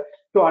later,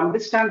 to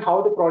understand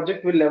how the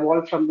project will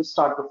evolve from the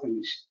start to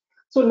finish.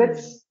 So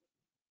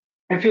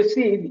if you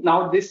see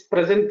now, this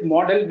present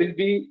model will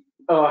be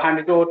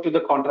handed over to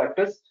the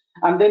contractors,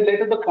 and then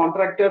later the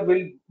contractor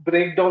will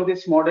break down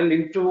this model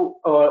into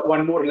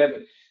one more level.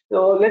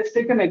 So let's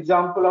take an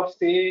example of,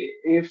 say,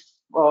 if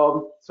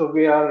so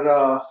we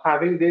are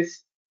having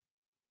this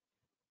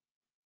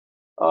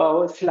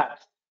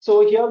slabs.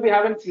 So here we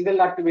have a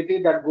single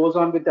activity that goes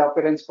on with the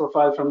appearance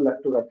profile from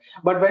left to right.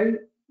 But when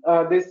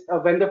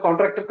the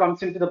contractor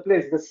comes into the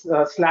place, this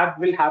slab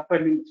will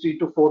happen in 3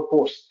 to 4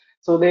 posts.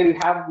 So they'll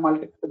have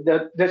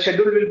the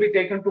schedule will be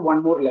taken to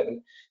one more level.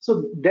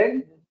 So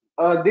then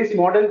this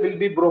model will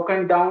be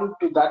broken down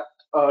to that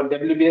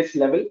WBS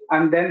level,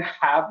 and then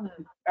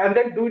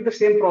do the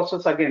same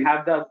process again,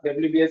 have the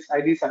WBS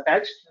IDs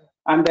attached,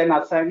 and then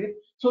assign it,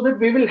 so that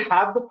we will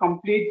have the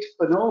complete,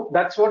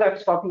 that's what I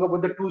was talking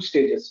about, the 2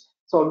 stages.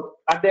 So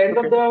at the end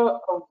of the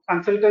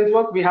consultant's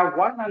work, we have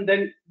one, and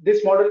then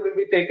this model will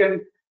be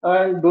taken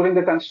during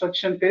the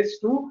construction phase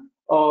to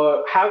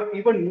have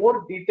even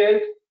more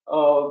detailed,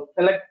 all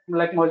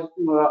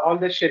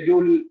the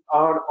schedule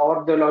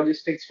or the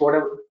logistics,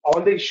 whatever, all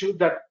the issues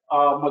that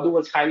Madhu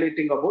was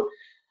highlighting about,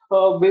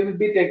 we will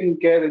be taking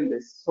care in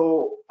this.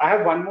 So I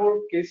have one more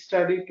case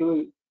study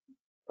to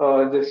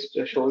just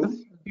show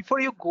you.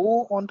 Before you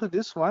go on to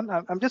this one,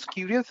 I'm just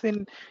curious. If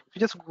you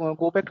just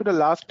go back to the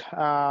last,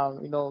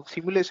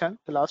 simulation,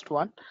 the last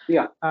one.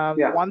 Yeah.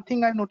 One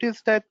thing I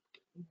noticed that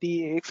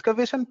the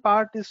excavation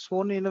part is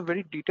shown in a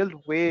very detailed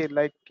way.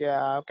 Like,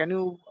 can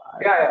you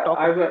talk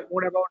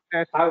more about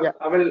that?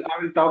 I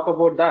will talk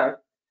about that.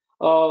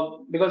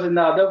 Because in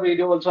the other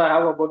video also I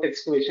have about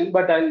excavation,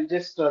 but I'll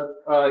just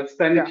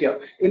explain it here.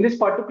 In this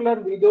particular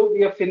video,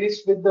 we are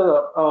finished with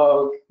the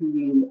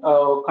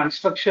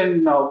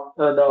construction.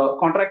 The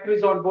contractor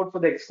is on board for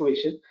the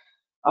excavation.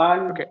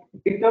 And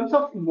in terms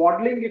of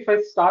modeling, if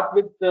I start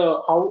with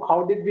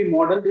how did we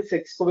model this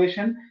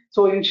excavation?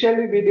 So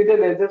initially we did a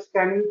laser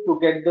scanning to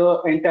get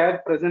the entire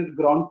present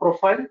ground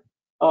profile,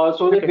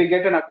 so that we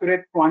get an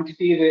accurate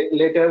quantity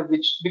later,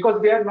 because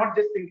we are not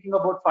just thinking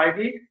about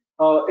 5D.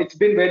 It's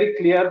been very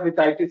clear with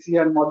ITC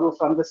and Madhu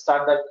from the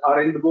start that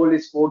our end goal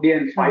is 4D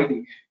and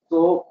 5D.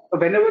 So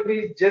whenever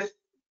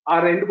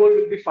our end goal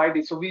will be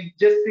 5D. So we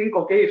just think,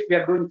 okay, if we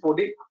are doing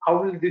 4D,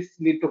 how will this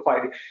lead to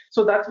 5D?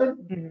 So that's when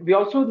we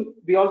also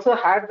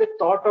had the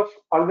thought of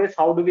always,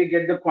 how do we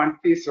get the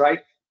quantities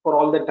right for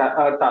all the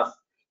tasks?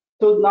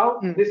 So now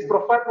this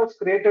profile was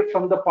created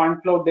from the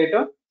point cloud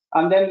data,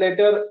 and then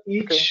later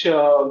each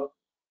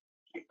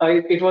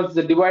it was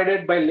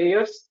divided by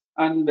layers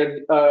and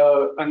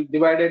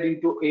divided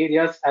into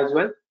areas as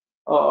well.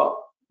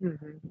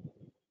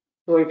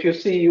 So if you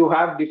see, you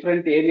have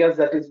different areas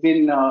that has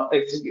been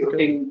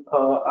executing,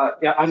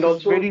 and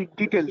also very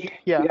detailed,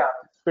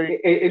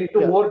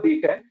 into more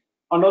detail.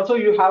 And also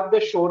you have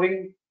the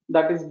shoring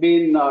that is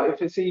being,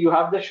 if you see, you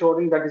have the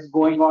shoring that is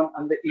going on,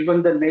 and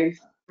even the nails,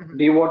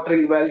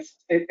 dewatering wells,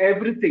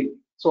 everything.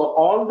 So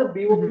all the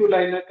BOQ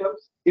line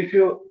items,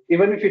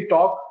 even if you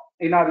talk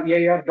in our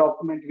EIR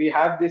document, we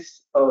have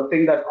this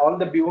thing that all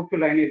the BOQ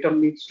line item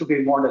needs to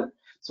be modeled.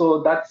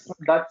 So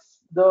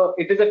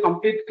it is a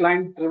complete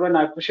client driven.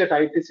 I appreciate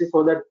ITC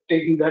for that,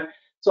 taking that.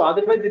 So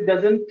otherwise it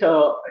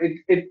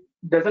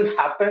doesn't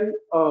happen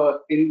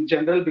in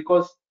general,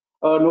 because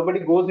nobody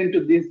goes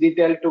into this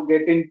detail to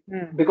get in,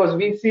 because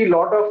we see a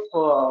lot of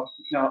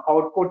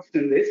outputs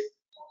in this.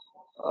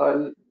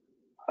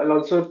 I'll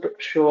also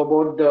show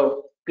about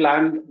the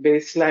plan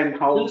baseline,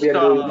 how we are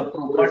doing the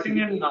progress.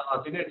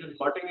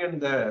 Butting in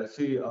there.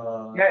 See,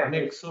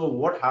 Anik, so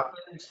what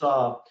happens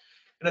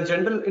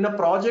in a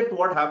project,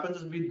 what happens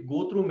is we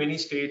go through many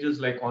stages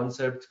like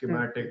concept,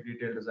 schematic,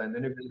 detailed design,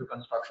 then you get into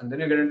construction,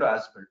 then you get into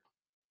as-built.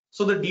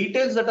 So the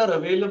details that are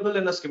available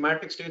in a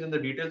schematic stage and the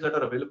details that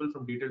are available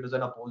from detailed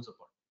design are poles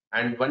apart.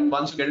 And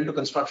once you get into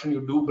construction,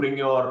 you do bring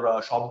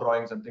your shop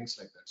drawings and things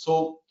like that.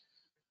 So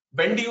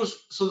when do you?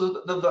 So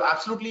the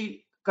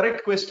absolutely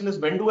correct question is,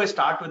 when do I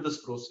start with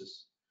this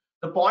process?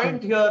 The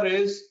point here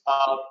is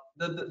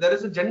there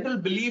is a general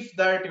belief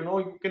that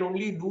you can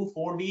only do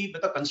 4D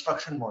with a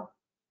construction model.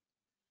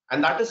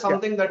 And that is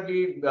something that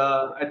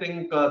I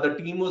think the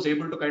team was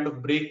able to kind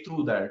of break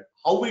through that.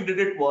 How we did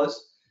it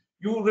was,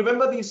 you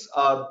remember these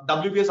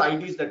WBS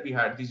IDs that we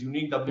had, these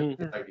unique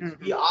WBS IDs.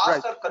 We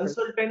asked our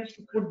consultants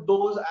to put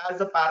those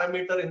as a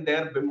parameter in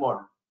their BIM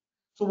model.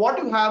 So what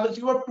you have is,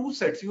 you have 2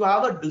 sets. You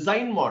have a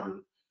design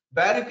model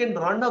where you can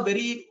run a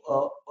very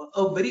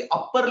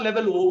upper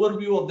level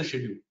overview of the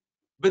schedule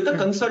with the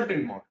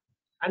consultant model.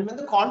 And when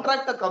the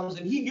contractor comes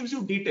in, he gives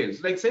you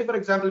details. Like, say, for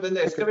example, when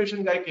the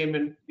excavation guy came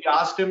in, we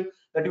asked him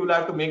that you will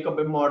have to make a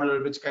BIM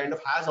model which kind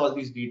of has all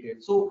these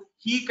details. So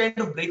he kind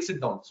of breaks it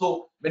down.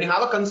 So when you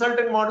have a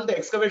consultant model, the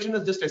excavation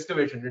is just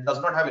excavation. It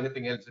does not have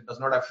anything else. It does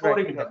not have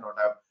shoring. It does not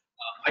have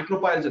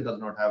micropiles. It does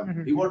not have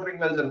dewatering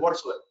wells and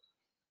whatsoever.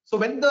 So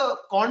when the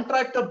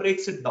contractor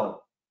breaks it down,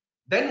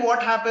 Then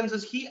what happens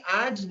is he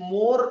adds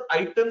more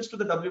items to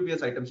the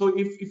WBS item. So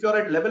if you're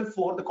at level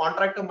 4, the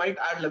contractor might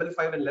add level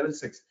 5 and level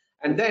 6.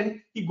 And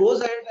then he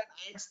goes ahead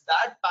and adds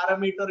that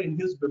parameter in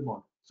his BIM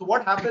model. So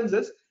what happens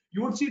is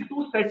you would see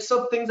two sets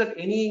of things at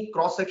any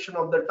cross section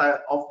of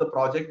the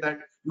project, that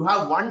you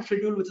have one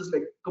schedule which is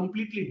like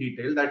completely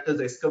detailed, that is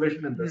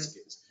excavation in this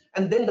case,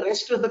 and then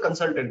rest is the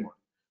consultant model.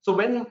 So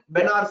when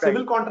our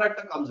civil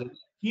contractor comes in,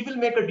 he will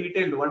make a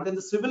detailed one. Then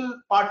the civil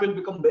part will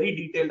become very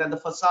detailed, and the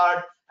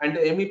facade and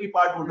the MEP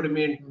part would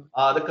remain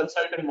the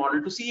consultant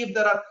model, to see if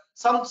there are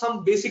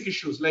some basic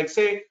issues, like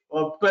say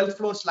 12th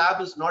floor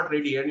slab is not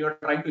ready and you're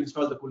trying to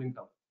install the cooling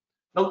tower.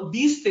 Now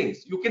these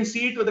things you can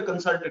see it with the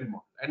consultant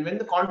model, and when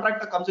the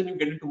contractor comes in, you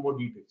get into more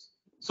details.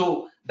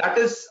 So that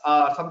is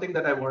something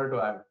that I wanted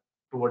to add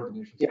toward the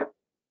nation.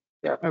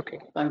 Yeah. Okay.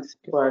 Thanks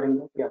for adding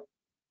that. Yeah.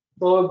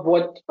 So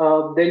what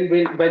then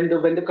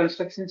when the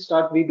construction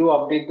start, we do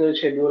update the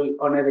schedule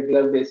on a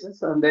regular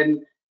basis, and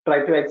then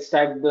try to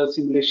extract the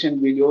simulation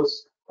videos,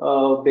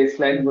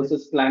 baseline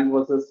versus plan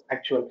versus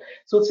actual.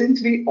 So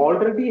since we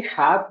already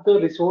have the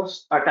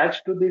resource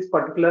attached to this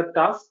particular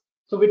task,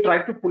 so we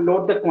try to pull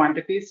out the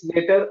quantities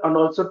later, and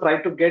also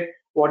try to get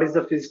what is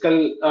the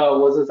physical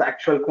versus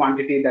actual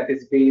quantity that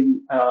is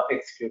being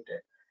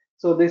executed.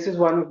 So this is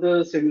one of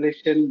the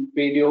simulation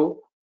video.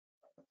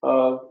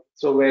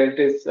 So where it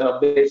is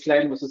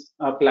baseline versus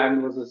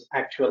plan versus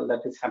actual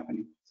that is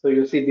happening. So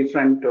you see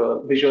different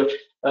visual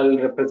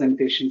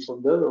representations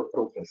of the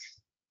progress.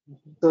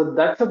 So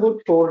that's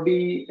about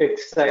 4D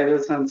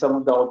exercises and some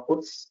of the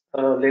outputs.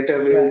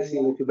 Later we will see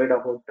a little bit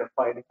about the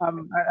 5D.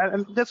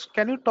 And just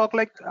can you talk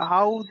like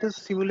how this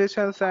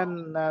simulations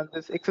and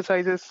this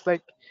exercises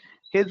like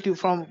helped you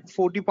from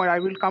 4D point? I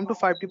will come to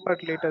 5D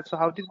part later. So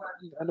how did,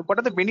 and what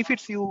are the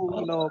benefits you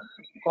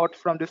got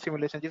from this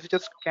simulation? If you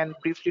just can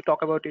briefly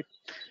talk about it.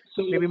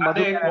 So Maybe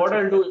Madhu can what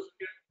answer. I'll do,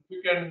 if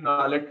you can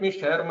let me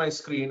share my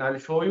screen, I'll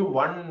show you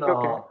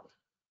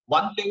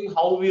one thing,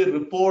 how we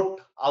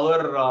report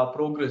our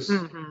progress.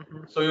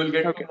 So you'll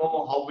get to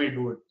know how we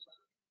do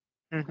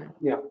it.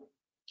 Yeah.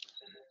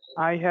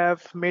 I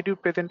have made you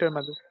presenter,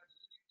 Madhu.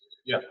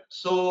 Yeah.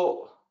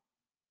 So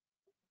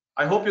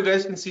I hope you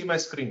guys can see my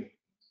screen.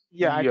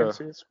 Yeah, I can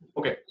see it.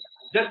 Okay.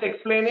 Just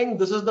explaining,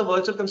 this is the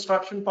virtual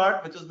construction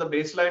part, which is the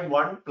baseline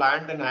one,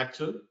 planned and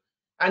actual.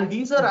 And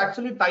these are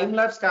actually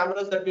time-lapse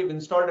cameras that we've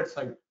installed at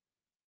site.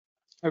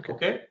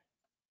 Okay.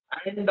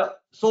 And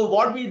so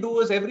what we do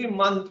is every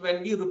month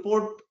when we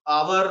report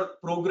our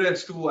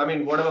progress to, I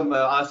mean, whatever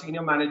our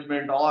senior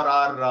management or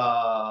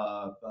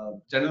our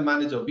general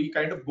manager, we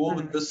kind of go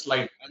with this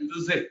slide, and this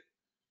is it.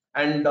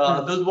 And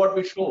this is what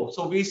we show.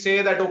 So we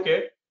say that,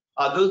 okay,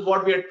 this is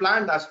what we had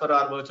planned as per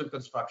our virtual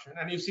construction.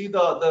 And you see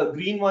the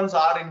green ones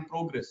are in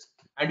progress.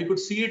 And you could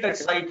see it at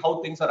site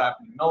how things are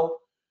happening. Now,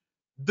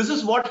 this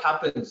is what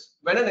happens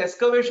when an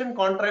excavation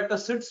contractor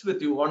sits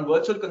with you on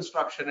virtual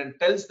construction and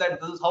tells that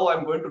this is how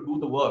I'm going to do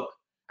the work.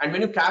 And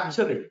when you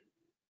capture it,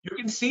 you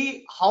can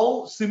see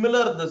how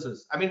similar this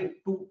is. I mean,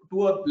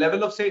 to a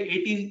level of say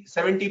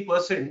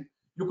 80–70%,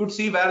 you could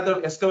see where the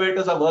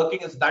excavators are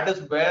working. That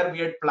is where we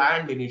had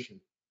planned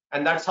initially.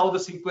 And that's how the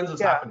sequence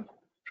is happening.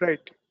 Right.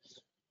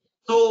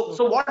 So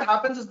what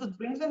happens is this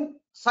brings in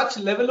such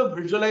level of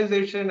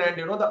visualization and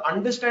the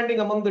understanding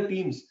among the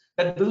teams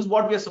that this is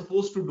what we are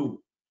supposed to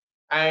do.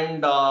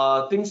 And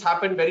things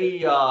happen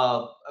very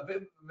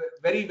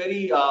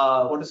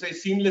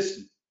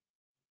seamlessly.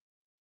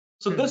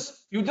 So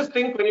this, you just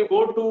think when you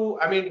go to,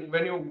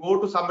 when you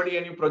go to somebody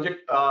and you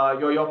project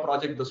your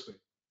project this way,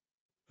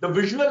 the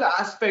visual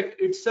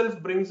aspect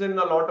itself brings in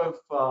a lot of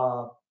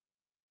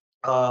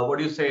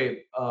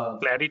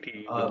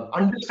clarity,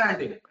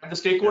 understanding, and the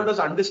stakeholders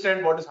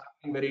understand what is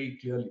happening very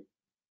clearly.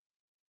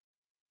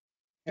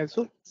 And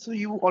so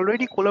you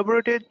already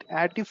collaborated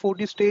at the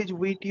 4D stage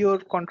with your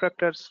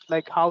contractors,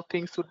 like how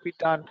things should be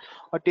done,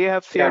 or they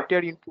have shared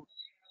their input.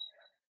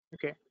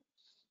 Okay.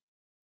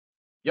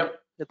 Yep.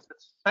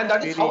 And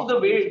that is how the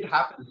way it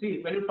happens.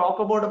 See, when you talk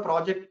about a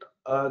project,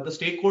 the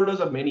stakeholders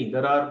are many.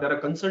 There are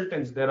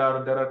consultants, there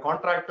are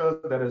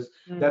contractors, there is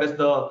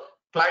the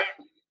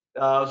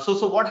client.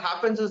 So what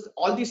happens is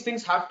all these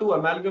things have to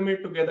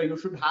amalgamate together. You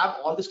should have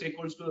all the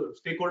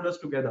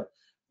stakeholders together.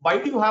 Why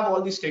do you have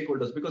all these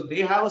stakeholders? Because they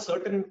have a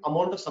certain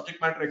amount of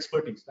subject matter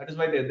expertise. That is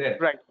why they're there.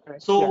 Right.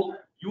 So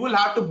you will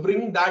have to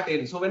bring that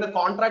in. So when a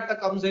contractor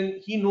comes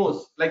in, he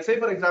knows. Like say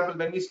for example,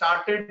 when we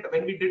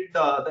did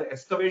the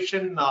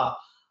excavation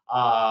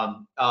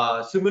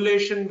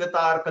simulation with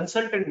our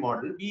consultant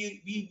model,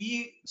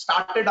 we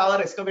started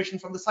our excavation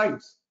from the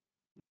sides.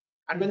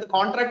 And when the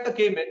contractor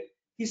came in,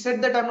 he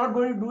said that I'm not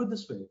going to do it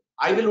this way.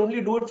 I will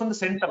only do it from the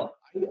center.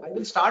 I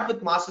will start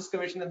with mass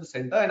excavation in the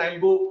center and I'll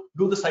go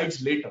do the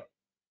sides later.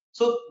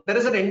 So there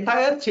is an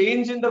entire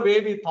change in the way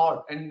we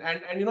thought, and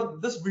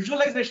this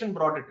visualization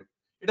brought it in.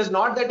 It is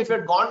not that if you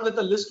had gone with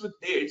a list with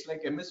dates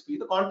like MSP,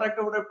 the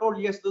contractor would have told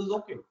yes, this is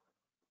okay,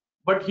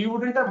 but he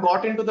wouldn't have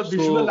got into the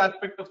visual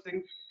aspect of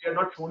things. We are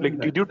not shown like,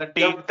 did you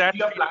take that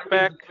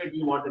feedback?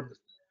 We wanted this.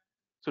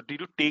 So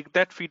did you take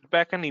that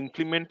feedback and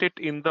implement it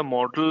in the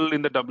model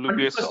in the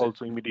WBS 100%.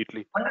 also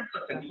immediately?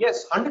 100%.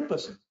 Yes,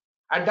 100%.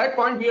 At that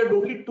point, we had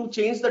only to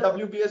change the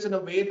WBS in a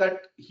way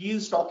that he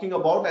is talking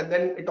about, and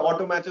then it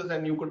auto matches,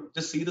 and you could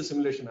just see the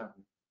simulation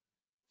happening.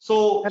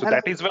 So, So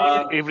that is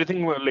why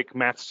everything like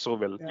matched so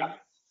well.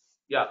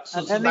 yeah.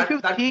 So and if you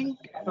think,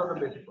 that's not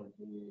the basic point.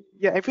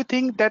 yeah, if you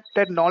think that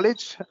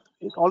knowledge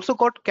it also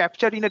got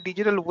captured in a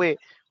digital way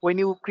when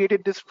you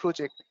created this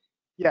project,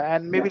 yeah,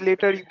 and maybe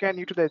later you can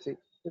utilize it.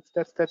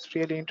 That's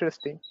really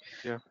interesting.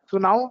 Yeah. So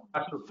now,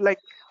 Absolutely. like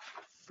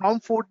from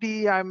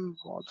 4D, I'm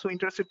also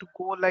interested to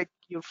go like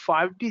your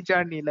 5D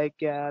journey. Like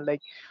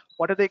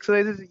what are the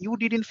exercises you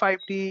did in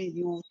 5D?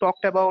 You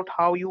talked about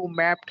how you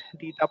mapped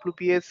the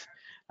WPS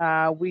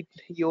with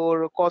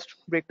your cost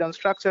breakdown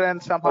structure,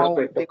 and somehow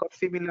they got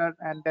similar,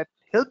 and that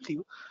helps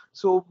you.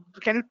 So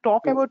can you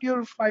talk about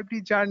your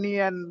 5D journey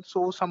and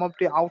show some of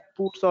the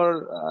outputs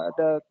or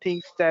the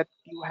things that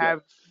you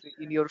have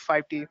in your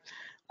 5D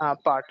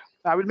part?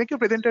 I will make you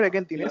presenter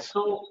again, Dinesh.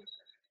 So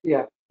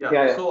Yeah.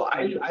 So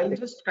I'll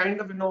just kind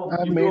of I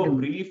give you made a him.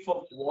 brief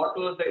of what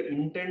was the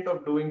intent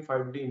of doing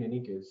 5D in any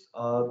case.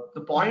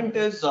 The point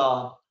is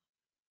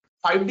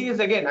 5D is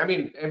again, I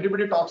mean,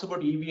 everybody talks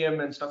about EVM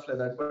and stuff like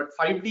that, but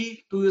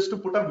 5D too is to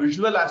put a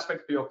visual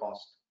aspect to your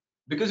cost.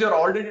 Because you're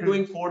already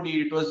doing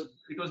 4D, it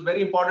was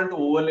very important to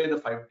overlay the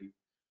 5D.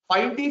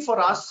 5D for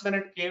us, when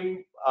it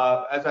came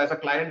as a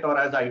client or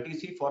as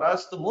ITC, for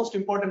us, the most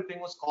important thing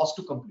was cost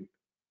to complete.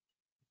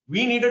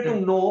 We needed to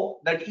know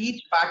that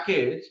each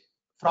package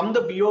from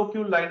the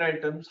BOQ line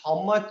items,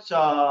 how much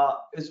are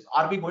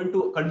we going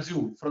to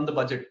consume from the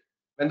budget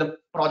when the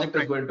project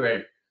is going to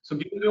end. So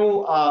giving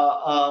you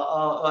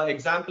an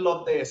example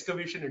of the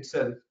excavation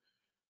itself,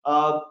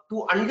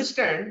 to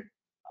understand,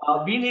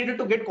 we needed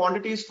to get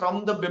quantities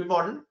from the BIM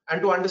model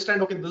and to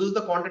understand, okay, this is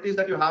the quantities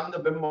that you have in the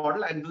BIM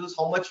model and this is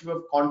how much you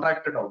have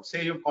contracted out.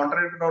 Say you've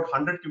contracted out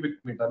 100 cubic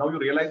meter. Now you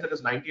realize that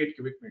is 98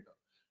 cubic meter.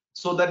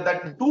 So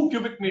that 2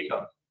 cubic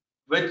meter,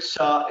 which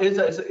is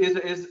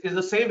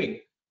a saving,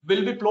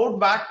 will be plowed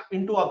back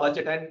into our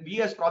budget. And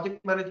we as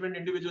project management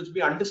individuals,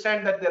 we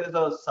understand that there is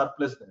a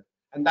surplus there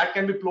and that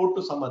can be plowed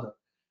to some other.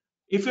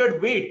 If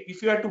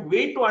you had to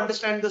wait to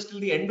understand this till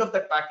the end of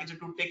that package,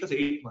 it would take us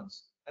 8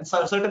 months, and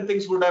certain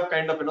things would have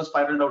kind of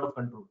spiraled out of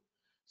control.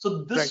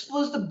 So this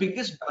was the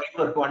biggest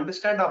driver to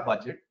understand our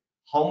budget,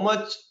 how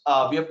much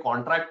we have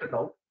contracted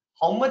out,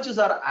 how much is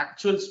our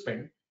actual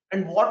spend,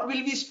 and what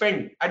will we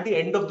spend at the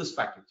end of this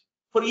package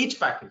for each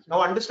package.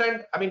 Now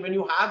understand, I mean, when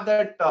you have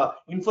that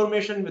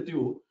information with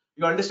you,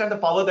 you understand the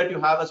power that you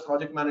have as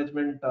project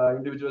management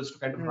individuals to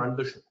kind of run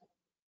the show.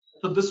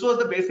 So this was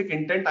the basic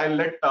intent. I'll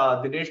let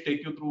Dinesh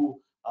take you through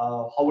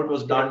how it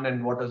was done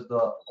and what is the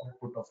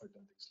output of it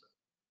and things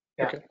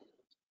like that. Okay.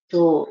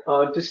 So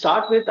to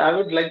start with, I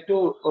would like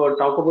to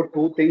talk about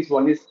two things.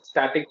 One is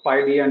static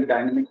 5D and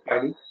dynamic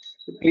 5D.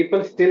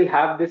 People still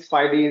have this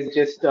 5D is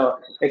just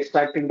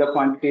extracting the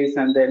quantities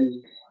and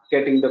then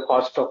getting the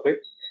cost of it.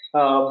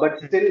 But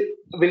still,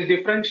 we'll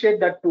differentiate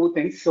that two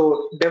things.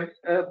 So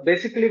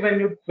basically, when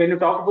you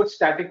talk about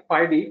static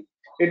 5D,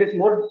 it is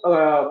more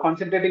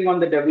concentrating on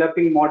the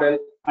developing model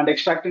and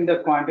extracting the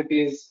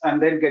quantities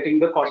and then getting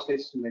the cost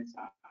estimates.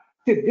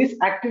 See, this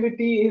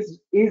activity is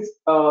used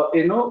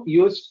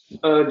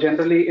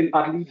generally in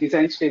early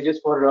design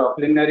stages for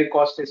preliminary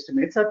cost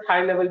estimates at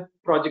high level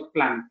project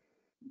plan.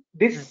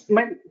 This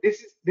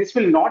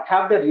will not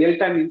have the real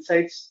time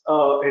insights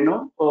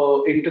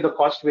into the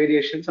cost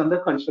variations and the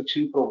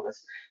construction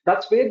progress.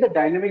 That's where the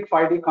dynamic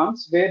 5D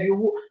comes, where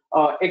you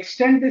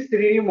extend this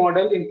 3D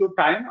model into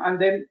time and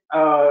then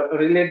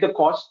relate the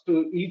cost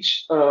to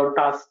each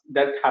task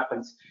that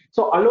happens.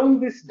 So allowing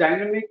this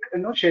dynamic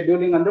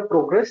scheduling and the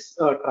progress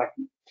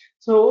tracking.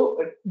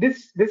 So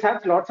this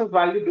has lots of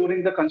value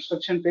during the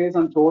construction phase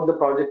and throughout the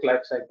project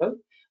life cycle.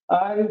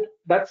 And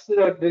that's a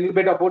little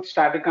bit about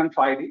static and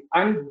 5D.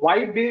 And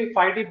why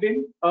 5D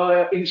BIM?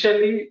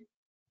 Initially,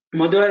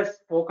 Madhu has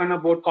spoken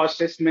about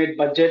cost estimate,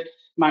 budget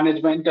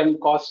management, and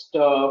cost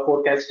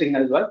forecasting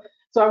as well.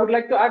 So I would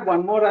like to add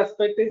one more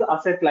aspect is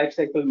asset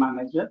lifecycle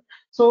management.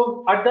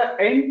 So at the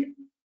end,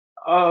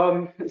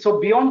 so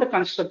beyond the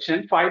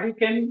construction, 5D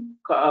can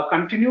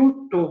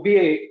continue to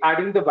be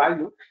adding the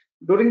value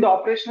during the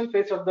operational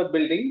phase of the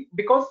building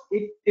because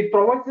it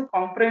provides a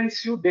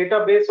comprehensive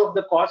database of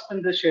the cost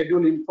and the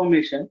schedule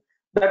information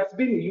that's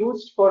been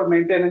used for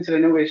maintenance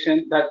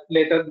renovation that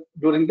later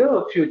during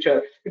the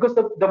future because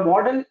the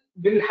model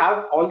will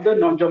have all the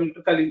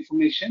non-geometrical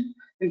information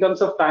in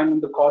terms of time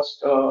and the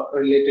cost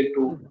related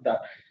to that.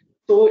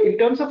 So in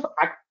terms of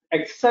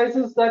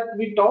exercises that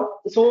we taught,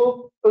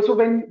 so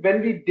when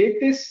we did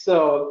this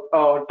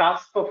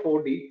task for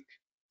 4D,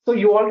 so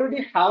you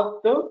already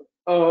have the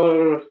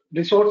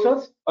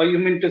resources, or you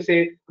mean to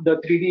say the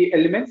 3D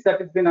elements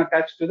that has been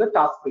attached to the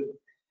task builder.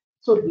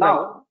 So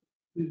now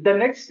the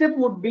next step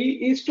would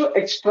be is to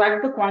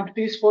extract the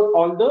quantities for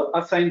all the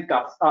assigned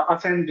tasks,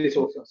 assigned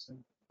resources.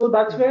 So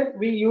that's where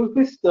we use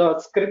this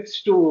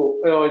scripts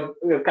to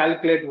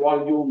calculate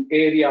volume,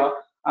 area,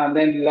 and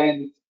then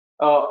length,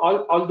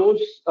 all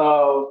those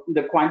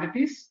the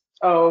quantities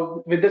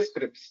with the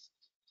scripts.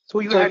 So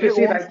you So have if you your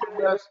see own right there,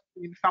 formulas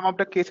in some of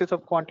the cases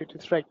of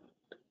quantities, right?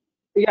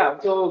 yeah,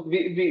 so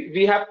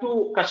we have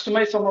to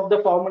customize some of the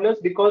formulas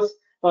because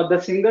the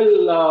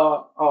single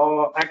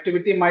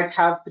activity might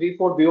have 3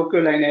 4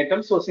 BOQ line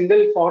items, so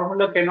single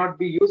formula cannot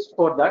be used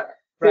for that.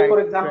 Say Right, for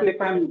example,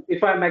 right,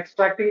 if I'm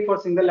extracting for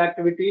single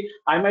activity,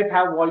 I might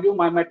have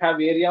volume, I might have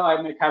area,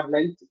 I might have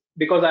length,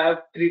 because I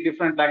have 3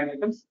 different line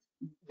items.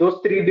 Those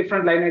three right,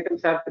 different line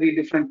items have 3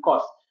 different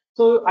costs.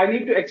 So I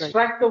need to right.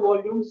 extract the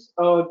volumes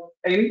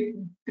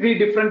in 3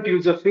 different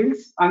user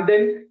fields, and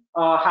then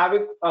have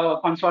a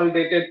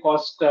consolidated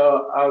cost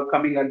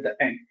coming at the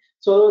end.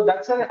 So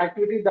that's an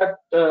activity that's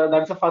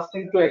the first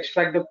thing, to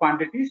extract the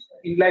quantities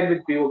in line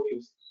with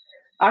BOQs.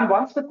 And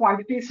once the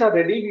quantities are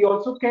ready,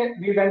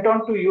 we went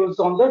on to use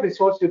on the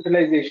resource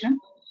utilization.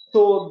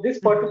 So this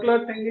Mhm.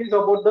 particular thing is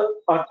about the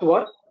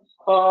earthwork.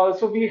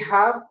 So we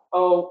have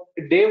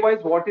day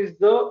wise what is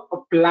the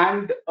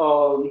planned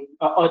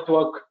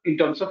earthwork in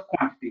terms of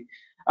quantity,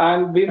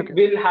 and Okay.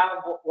 we'll have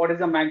what is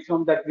the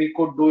maximum that we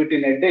could do it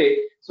in a day.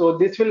 So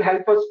this will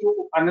help us to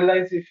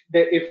analyze if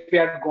we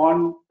had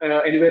gone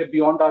anywhere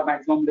beyond our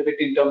maximum limit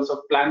in terms of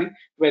planning,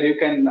 where you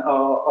can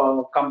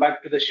come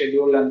back to the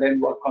schedule and then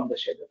work on the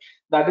schedule.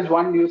 That is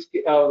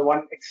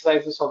one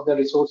exercises of the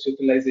resource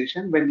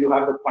utilization when you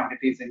have the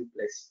quantities in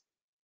place.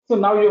 So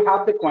now you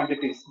have the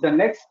quantities. The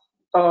next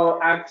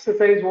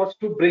exercise was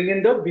to bring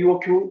in the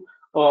BOQ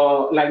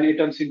line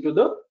items into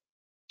the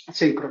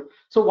Synchro.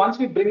 So once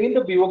we bring in the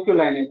BOQ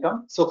line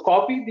item, so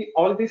copy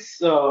all these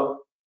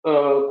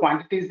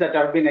quantities that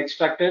have been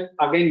extracted,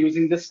 again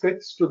using the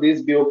scripts to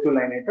these BOQ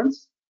line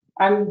items.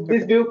 And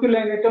this Okay. BOQ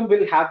line item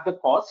will have the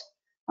cost,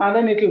 and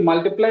then it will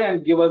multiply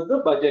and give us the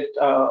budget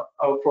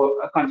for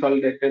a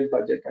consolidated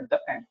budget at the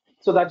end.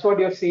 So that's what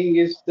you're seeing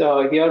is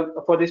here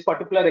for this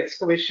particular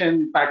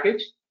excavation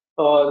package.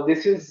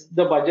 This is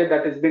the budget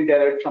that has been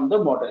derived from the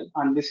model,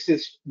 and this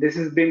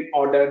has been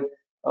ordered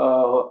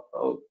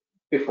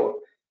before.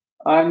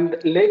 And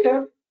later,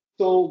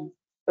 so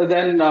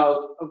then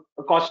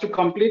cost to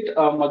complete,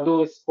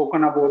 Madhu has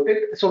spoken about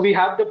it. So we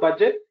have the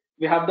budget,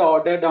 we have the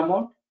ordered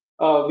amount,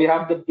 we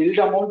have the build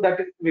amount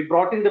we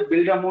brought in the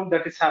build amount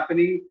that is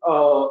happening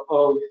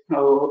for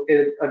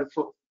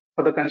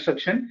the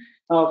construction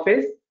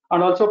phase,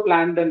 and also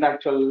planned and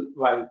actual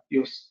value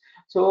use.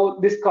 So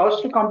this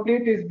cost to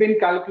complete is being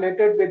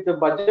calculated with the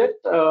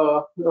budget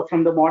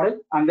from the model,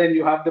 and then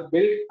you have the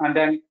build,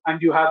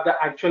 and you have the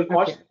actual Okay.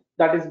 cost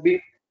that is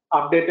being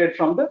updated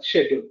from the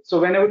schedule. So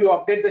whenever you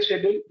update the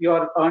schedule,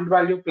 your earned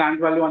value, planned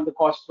value, and the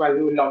cost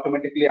value will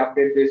automatically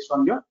update based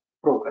on your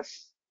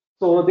progress.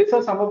 So Mhm. these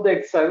are some of the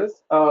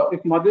exercises.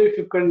 If Madhu, if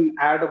you can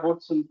add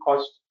about some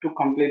cost to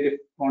complete, if you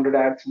wanted to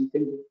add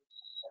something,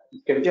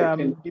 you can Yeah, chip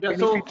in. the Yeah,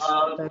 so benefits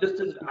that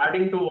just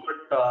adding to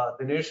what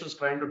Dinesh was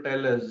trying to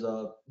tell is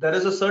there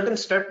is a certain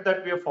step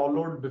that we have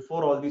followed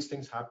before all these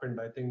things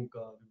happened. I think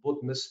we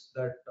both missed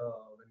that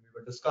when we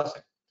were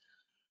discussing.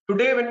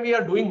 Today, when we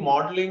are doing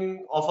modeling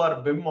of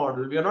our BIM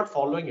model, we are not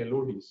following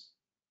LODs.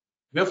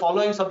 We are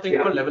following something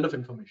Yeah. called level of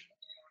information.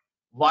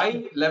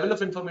 Why level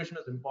of information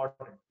is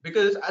important?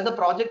 Because as a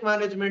project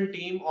management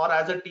team or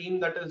as a team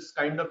that is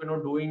kind of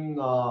doing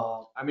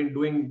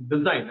doing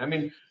design. I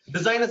mean,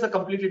 design is a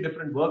completely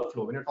different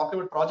workflow when you're talking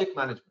about project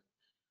management.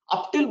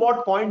 Up till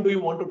what point do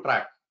you want to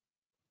track?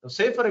 So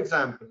say for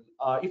example,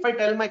 if I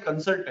tell my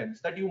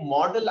consultants that you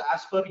model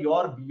as per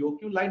your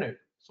BOQ line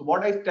item. So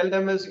what I tell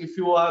them is, if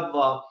you have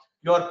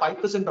your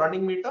pipe is in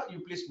running meter, you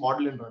please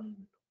model in running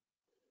meter.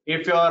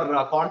 If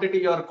your quantity,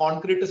 your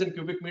concrete is in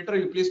cubic meter,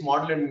 you please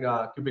model in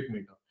cubic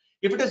meter.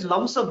 If it is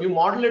lump sum, you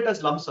model it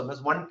as lump sum,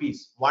 as one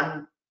piece,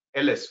 one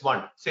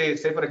LS1. Say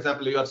for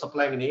example, you are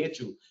supplying an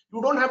AHU.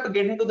 You don't have to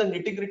get into the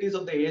nitty-gritties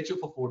of the AHU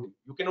for 4D.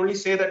 You can only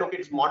say that, okay,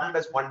 it's modeled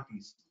as one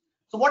piece.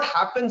 So what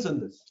happens in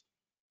this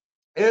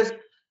is,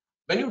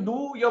 when you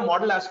do your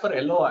model as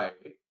per LOI,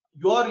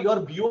 your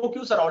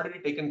BOQs are already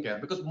taken care,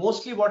 because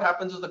mostly what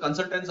happens is the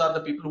consultants are the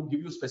people who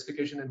give you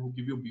specification and who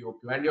give you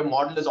BOQ, and your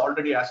model is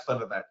already as per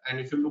that. And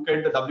if you look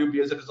at the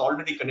WBS, it is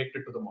already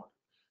connected to the model.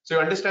 So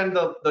you understand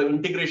the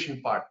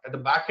integration part. At the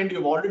back end,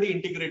 you've already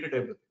integrated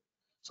everything.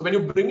 So when you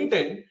bring it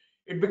in,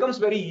 it becomes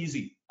very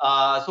easy.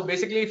 So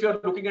basically, if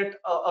you're looking at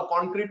a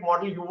concrete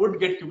model, you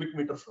would get cubic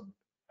meter from it,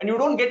 and you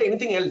don't get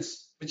anything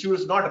else which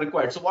is not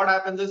required. So what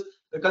happens is,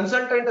 the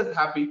consultant is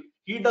happy.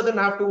 He doesn't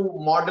have to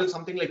model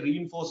something like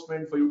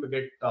reinforcement for you to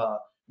get Right.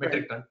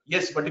 metric ton.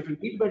 Yes, but if you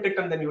need metric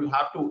ton, then you will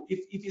have to.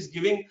 If he's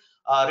giving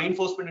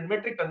reinforcement in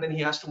metric ton, then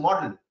he has to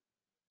model it.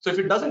 So if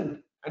it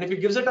doesn't, and if he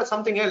gives it as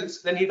something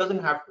else, then he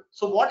doesn't have to.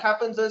 So what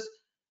happens is,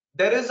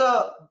 there is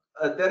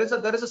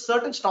a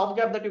certain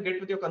stopgap that you get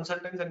with your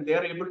consultants, and they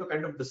are able to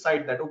kind of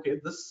decide that, okay,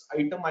 this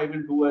item I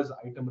will do as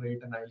item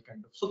rate, and I'll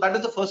kind of. So that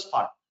is the first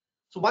part.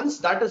 So once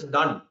that is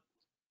done,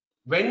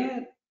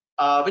 when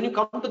you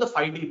come to the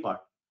 5D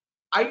part,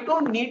 I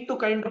don't need to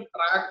kind of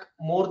track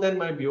more than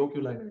my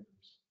BOQ line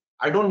items.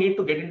 I don't need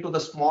to get into the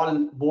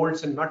small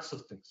bolts and nuts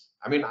of things.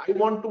 I mean, I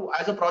want to,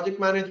 as a project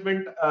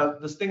management,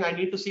 this thing, I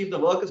need to see if the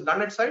work is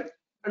done at site.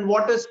 and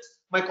what is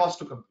my cost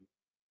to complete.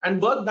 And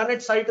work done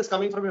at site is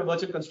coming from your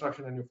merchant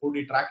construction and your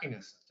 4D tracking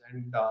as such,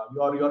 and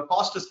your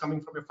cost is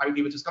coming from your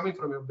 5D, which is coming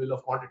from your bill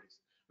of quantities,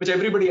 which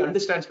everybody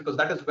understands because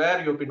that is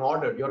where you've been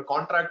ordered. Your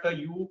contractor,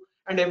 you,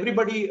 and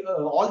everybody,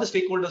 all the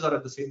stakeholders are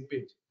at the same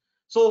page.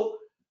 So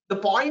the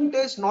point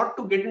is not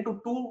to get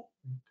into too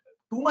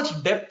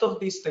much depth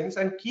of these things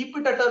and keep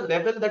it at a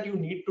level that you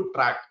need to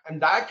track,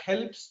 and that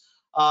helps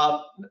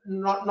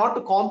not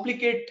to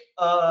complicate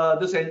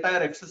this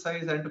entire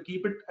exercise and to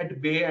keep it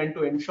at bay and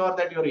to ensure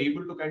that you're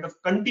able to kind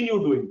of continue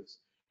doing this.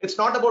 It's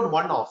not about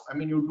one-off. I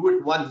mean, you do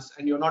it once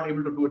and you're not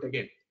able to do it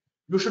again.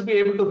 You should be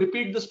able to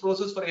repeat this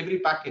process for every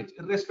package,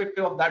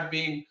 irrespective of that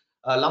being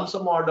a lump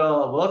sum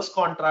order, works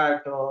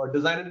contract, or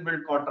design and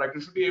build contract.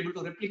 You should be able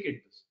to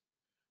replicate this.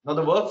 Now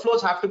the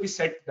workflows have to be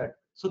set that.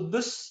 So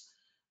this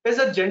is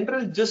a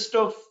general gist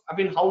of, I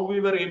mean, how we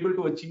were able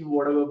to achieve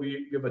whatever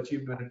we have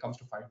achieved when it comes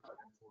to 5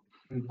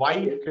 and why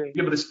Okay.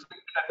 we have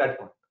restricted at that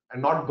point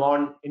and not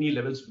gone any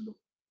levels below.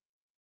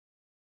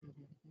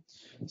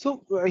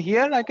 So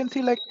here I can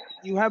see like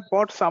you have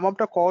bought some of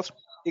the cost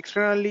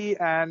externally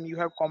and you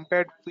have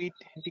compared with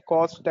the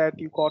cost that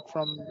you got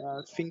from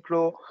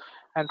Synchro,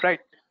 and right,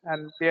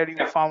 and there you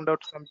Yeah. found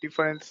out some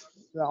difference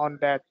on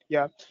that.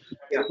 Yeah.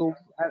 Yeah. So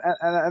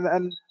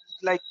and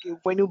like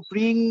when you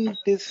bring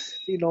this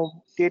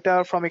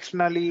data from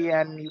externally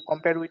and you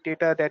compare with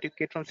data that you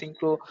get from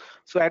Synchro,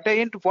 so at the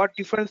end what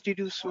difference did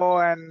you saw,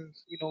 and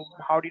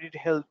how did it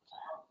help?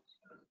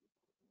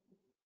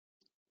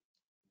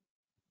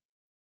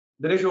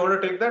 Dinesh, you want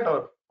to take that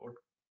or?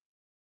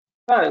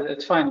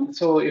 It's fine.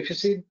 So if you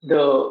see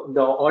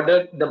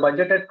the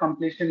budget at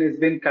completion is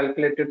being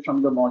calculated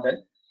from the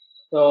model.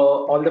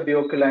 So all the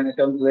BOQ line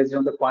items based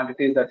on the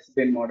quantities that's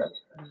been modeled,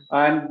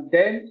 and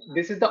then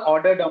this is the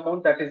ordered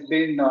amount that is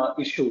being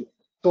issued.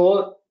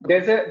 So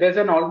there's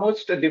an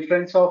almost a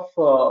difference of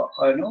 2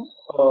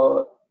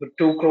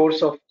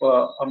 crores of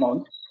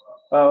amount,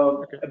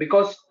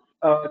 because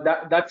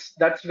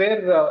that's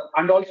where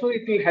and also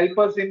it will help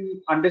us in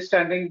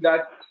understanding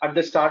that at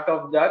the start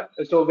of that,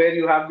 so where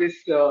you have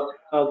this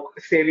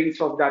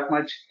savings of that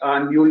much,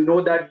 and you'll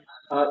know that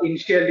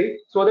initially,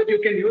 so that you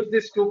can use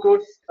this 2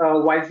 crores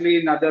wisely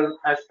in other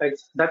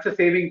aspects. That's a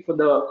saving for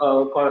the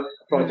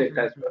project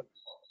as well.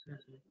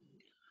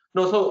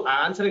 No, so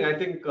I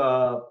think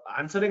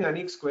answering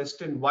Anik's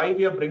question, why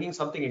we are bringing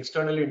something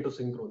externally into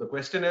Synchro. The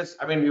question is,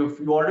 I mean,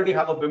 you already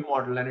have a BIM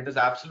model and it is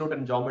absolute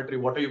in geometry.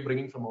 What are you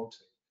bringing from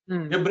outside?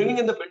 You're bringing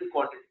in the build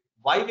quantity.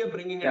 Why we are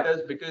bringing it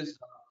is because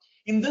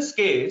in this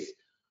case,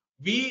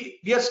 we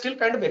are still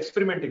kind of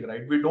experimenting,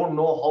 right? We don't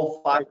know how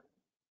far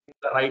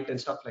the right and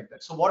stuff like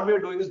that. So what we are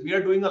doing is we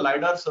are doing a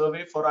LiDAR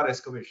survey for our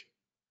excavation.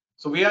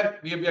 So we are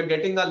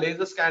getting a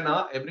laser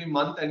scanner every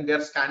month and they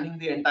are scanning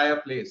the entire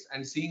place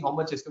and seeing how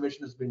much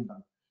excavation has been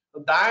done.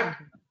 So that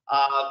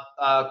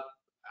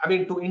I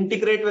mean, to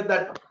integrate with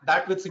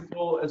that with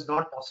Synchro is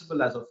not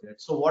possible as of yet.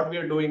 So what we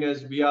are doing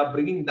is we are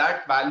bringing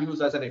that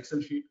values as an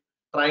Excel sheet,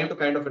 trying to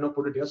kind of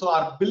put it here. So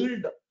our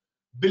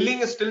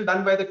billing is still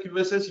done by the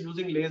QSS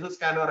using laser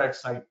scanner at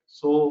site.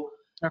 So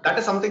that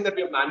is something that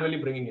we are manually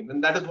bringing in,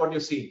 and that is what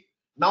you're seeing.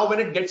 Now, when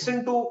it gets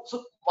into,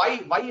 so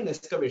why in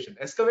excavation?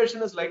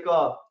 Excavation is like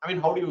a, I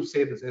mean, how do you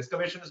say this?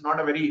 Excavation is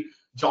not a very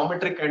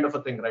geometric kind of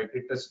a thing, right?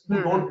 It is,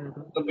 you don't,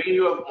 the way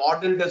you have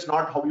modeled is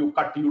not how you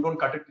cut. You don't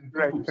cut it in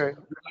cubes. You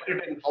cut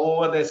it in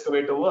however the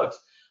excavator works.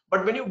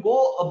 But when you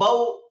go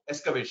above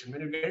excavation,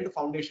 when you get into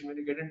foundation, when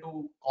you get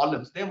into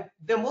columns,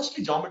 they're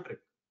mostly geometric.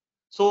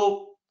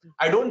 So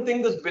I don't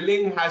think this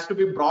billing has to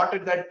be brought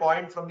at that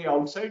point from the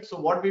outside. So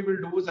what we will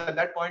do is at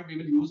that point, we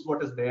will use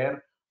what is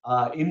there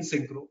in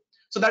Synchro.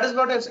 So that is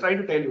what I was trying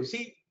to tell you.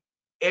 See,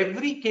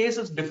 every case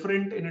is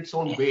different in its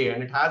own way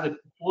and it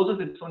poses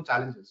its own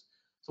challenges.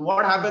 So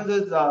what happens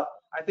is, I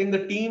think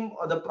the team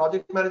or the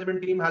project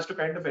management team has to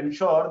kind of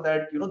ensure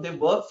that, their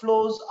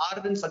workflows are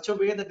in such a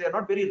way that they're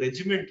not very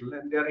regimental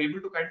and they are able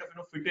to kind of,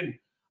 fit in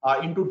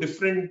into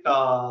different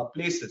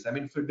places. I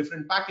mean, for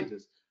different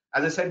packages.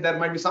 As I said, there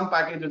might be some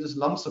packages is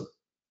lump sum,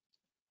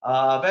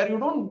 where you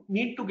don't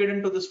need to get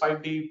into this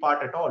 5D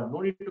part at all.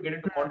 No need to get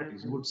into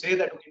quantities. You would say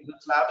that, okay, the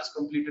slab is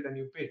completed and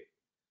you pay.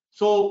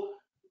 So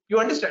you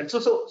understand. So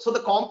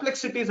the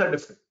complexities are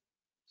different.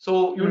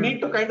 So you need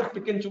to kind of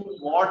pick and choose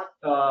what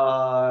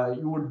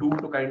you would do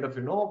to kind of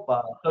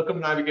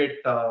circumnavigate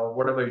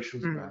whatever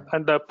issues you have.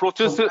 And the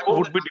approaches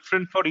would be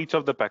different for each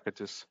of the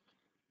packages.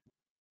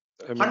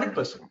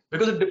 100%,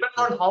 because it depends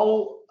on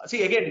how.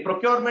 See, again,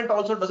 procurement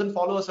also doesn't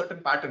follow a certain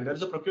pattern. There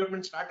is a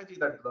procurement strategy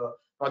that the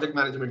project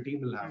management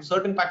team will have.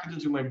 Certain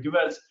packages you might give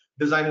as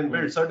design and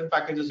build. Certain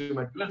packages you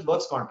might give as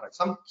works contract.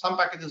 Some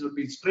packages will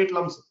be straight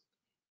lump sum.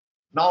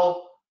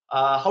 Now,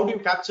 how do you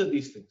capture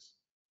these things?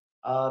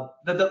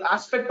 The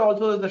aspect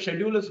also is the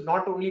schedule is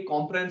not only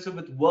comprehensive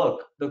with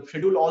work. The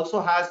schedule also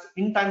has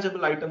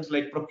intangible items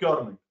like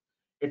procurement.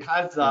 It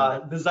has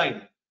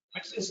design,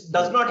 which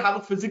does not have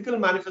a physical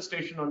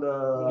manifestation on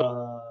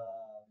the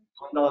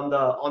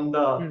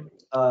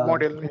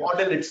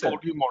model itself.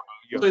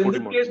 So in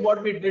this case,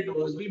 what we did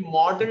was we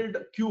modeled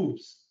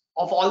cubes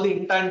of all the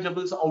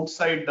intangibles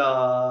outside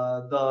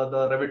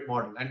the Revit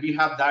model, and we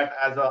have that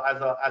as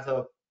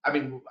a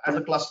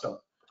cluster.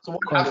 So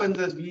what happens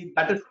is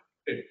that is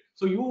it.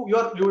 So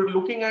you're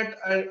looking at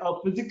a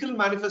physical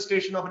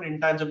manifestation of an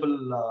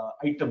intangible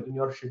item in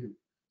your schedule.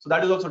 So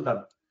that is also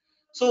done.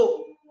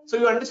 So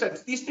you understand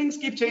these things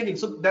keep changing.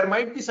 So there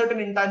might be certain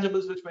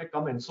intangibles which may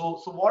come in.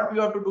 So what you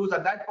have to do is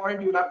at that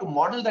point you'll have to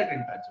model that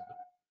intangible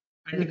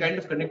and kind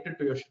of connect it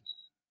to your schedule.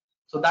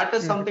 So that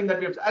is something that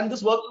we have, and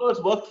this workflow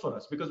has worked for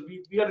us because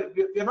we are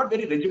not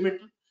very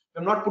regimental. We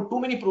have not put too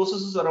many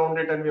processes around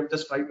it, and we have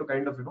just tried to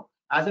kind of,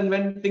 as and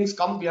when things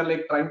come, we are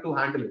like trying to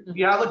handle it.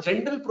 We have a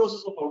general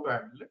process of how to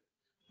handle it,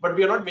 but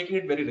we are not making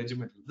it very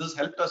regimental. This has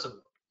helped us a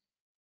lot.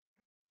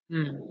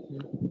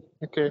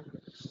 Okay,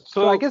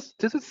 so I guess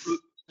this is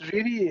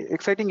really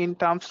exciting in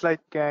terms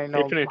like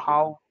Definitely.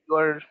 how you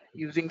are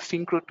using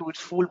Synchro to its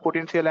full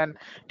potential, and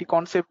the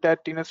concept that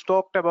is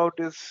talked about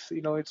is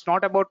it's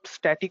not about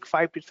static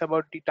 5D, it's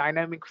about the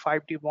dynamic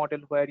 5D model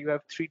where you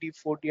have 3D,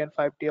 4D, and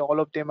 5D, all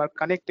of them are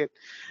connected,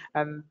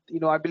 and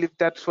I believe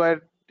that's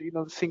where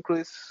Synchro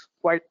is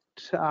quite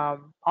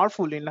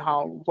powerful in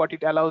what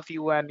it allows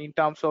you, and in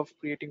terms of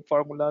creating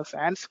formulas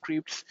and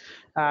scripts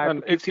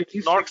And to give you it's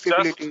this not just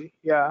flexibility.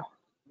 Yeah.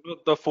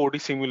 the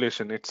 4D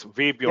simulation, it's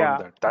way beyond Yeah.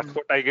 that. That's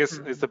what I guess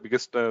is the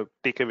biggest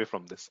takeaway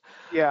from this.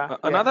 Yeah.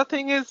 Another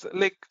thing is,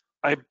 like,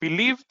 I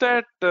believe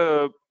that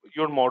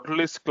your model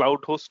is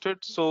cloud hosted,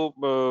 so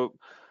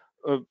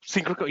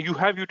you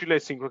have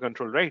utilized synchro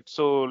control, right?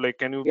 So like,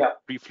 can you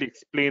briefly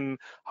explain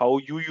how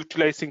you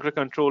utilize synchro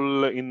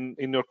control in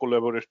your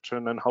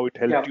collaboration and how it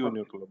helped you in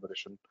your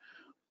collaboration?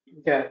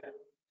 Yeah.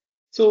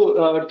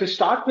 So to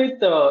start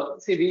with,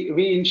 see,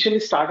 we initially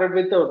started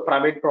with a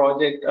private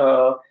project,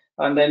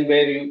 and then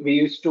where we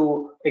used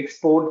to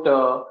export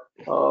a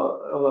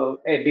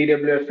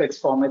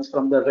DWFX formats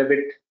from the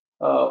Revit.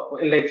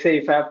 Let's say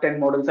if I have 10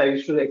 models, I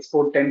used to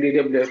export 10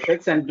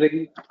 DWFX and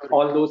bring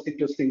all those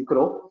into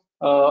Synchro.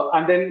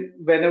 And then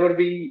whenever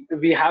we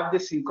have the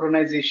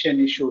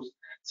synchronization issues,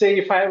 say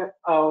if I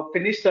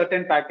finished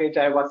certain package,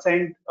 I've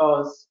assigned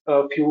a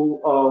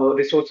few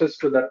resources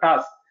to the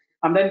task.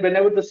 And then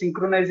whenever the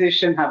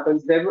synchronization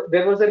happens,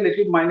 there was a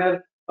little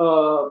minor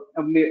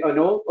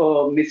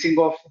missing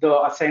of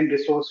the assigned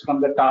resource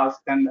from the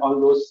task and all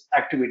those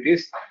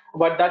activities.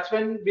 But that's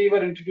when we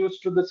were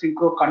introduced to the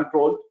synchro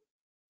control.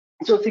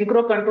 So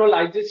synchro control,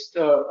 I just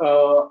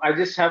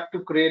have to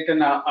create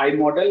an I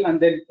model and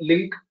then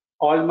link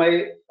all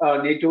my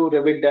native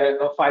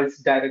Revit files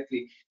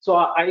directly. So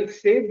I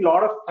save a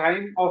lot of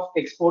time of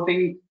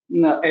exporting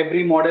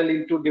every model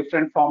into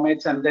different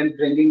formats and then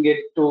bringing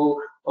it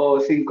to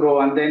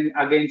synchro and then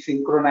again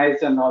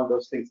synchronize and all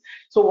those things.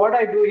 So what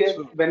I do is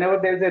whenever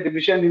there's a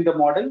revision in the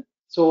model,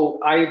 so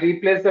I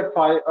replace that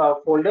file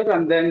folder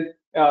and then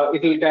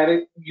it will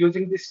direct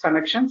using these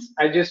connections.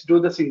 I just do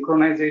the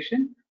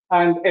synchronization,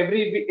 and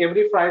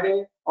every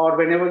Friday or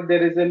whenever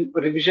there is a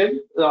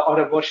revision or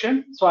a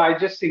version, so I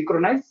just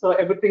synchronize. So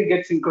everything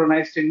gets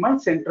synchronized in my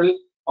central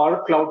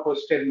or cloud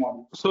hosted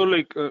model. So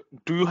like,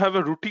 do you have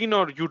a routine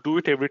or you do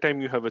it every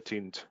time you have a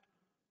change?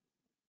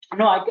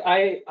 No,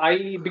 I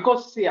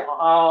because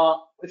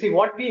see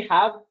what we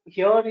have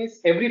here is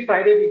every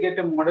Friday we get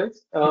a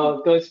models.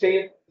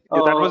 Thursday.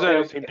 Yeah, that was what I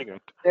was hinting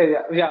at.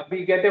 Yeah,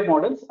 we get a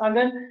models, and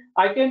then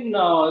I can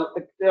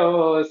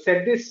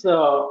set this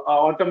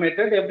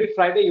automated. Every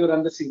Friday you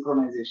run the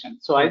synchronization.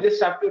 So I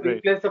just have to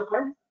replace the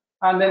file,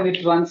 and then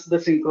it runs the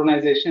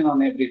synchronization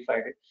on every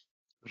Friday.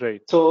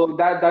 Right. So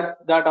that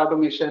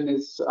automation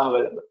is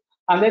available,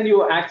 and then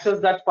you access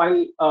that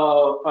file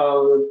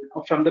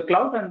from the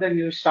cloud, and then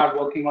you start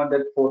working on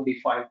that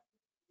 4D file.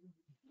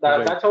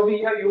 That's how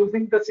we are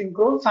using the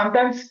Synchro.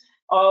 Sometimes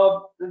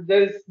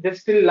there's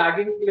still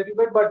lagging a little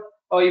bit, but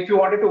if you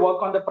wanted to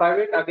work on the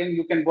private, again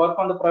you can work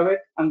on the private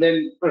and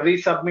then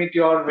resubmit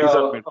your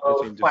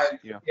file.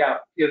 Yeah,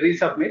 you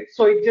resubmit.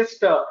 So it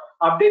just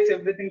updates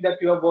everything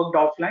that you have worked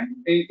offline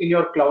in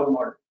your cloud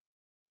model.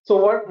 So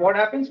what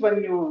happens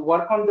when you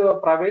work on the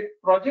private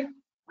project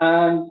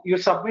and you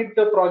submit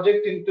the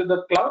project into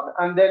the cloud,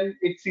 and then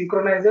it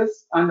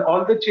synchronizes, and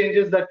all the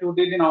changes that you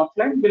did in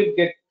offline will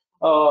get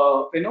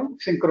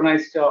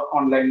synchronized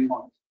online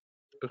model.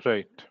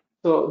 Right.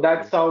 So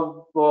that's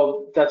how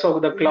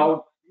the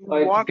cloud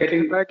work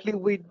getting directly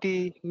with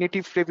the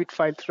native Revit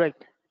files, right?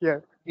 Yeah.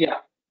 Yeah.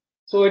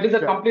 So it is a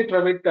complete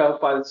Revit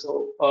file.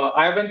 So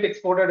I haven't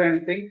exported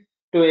anything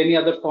to any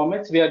other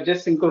formats. We are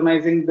just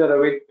synchronizing the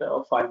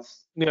Revit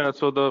files. Yeah.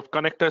 So the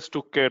connectors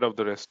took care of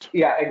the rest.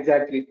 Yeah,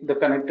 exactly. The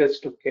connectors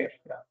took care.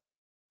 Yeah.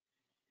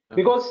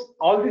 Because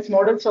all these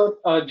models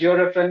are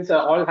georeference,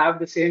 all have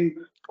the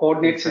same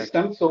coordinate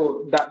system,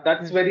 so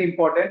that's very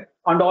important.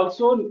 And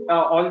also,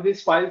 all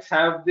these files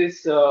have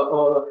this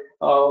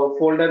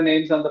folder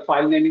names and the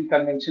file naming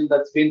convention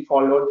that's been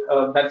followed.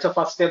 That's the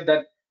first step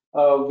that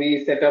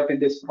we set up in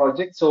this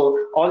project. So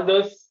all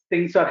those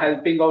things are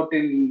helping out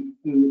in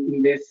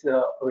this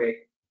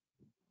way.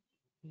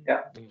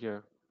 Yeah. Yeah.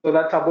 So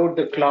that's about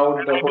the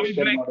cloud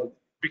hosted model.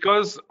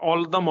 because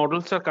all the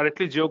models are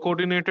correctly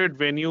geo-coordinated,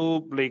 when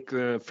you like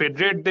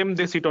federate them,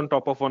 they sit on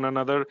top of one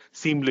another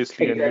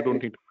seamlessly, and you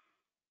don't Exactly. need.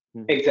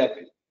 Mhm.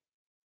 Exactly.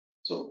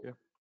 So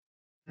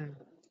Yeah.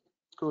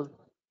 Cool.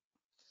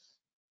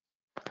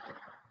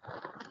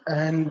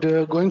 And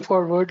going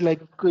forward,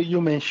 like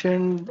you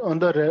mentioned on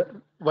the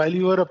while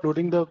you were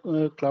uploading the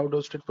cloud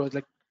hosted project,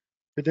 like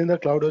within the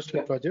cloud hosted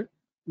yeah, project,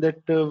 that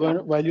yeah,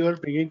 while you are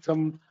bringing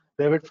some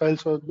Revit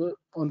files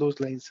on those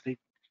lines, right,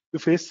 you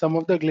face some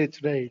of the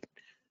glitch, right?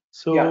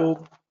 yeah,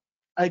 So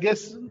I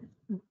guess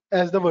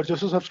as the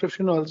Virtuoso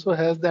subscription also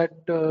has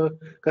that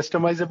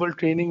customizable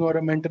training or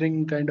a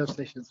mentoring kind of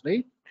sessions,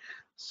 right?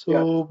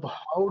 yeah. So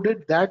how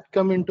did that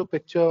come into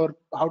picture? Or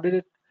how did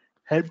it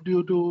help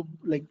you to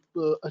like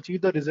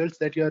achieve the results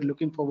that you are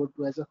looking forward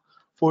to as a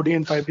 4D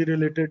and 5D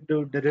related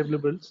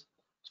deliverables?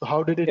 So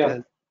how did it Yeah.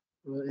 help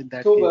in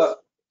that So case?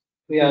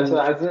 yeah, so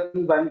as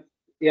in when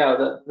yeah,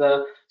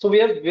 the so we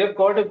have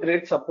got a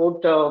great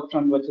support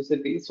from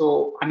Virtuosity.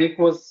 So Anik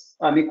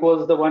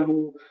was the one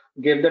who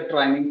gave the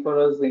training for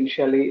us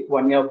initially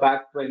 1 year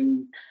back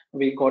when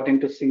we got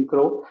into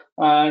Synchro,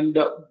 and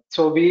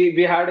so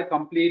we had a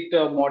complete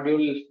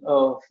module,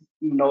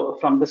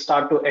 from the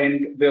start to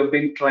end. We have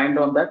been trained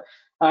on that,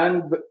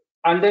 and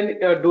and then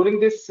during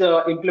this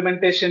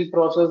implementation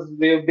process,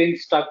 we have been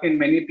stuck in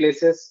many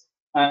places,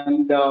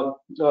 and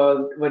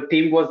the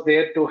team was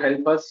there to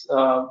help us.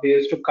 We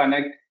used to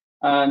connect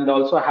and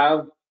also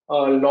have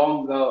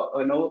long,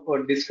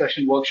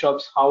 discussion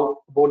workshops,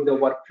 how about the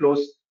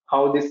workflows,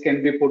 how this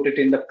can be put it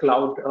in the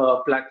cloud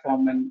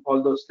platform and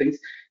all those things.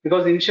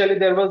 Because initially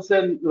there was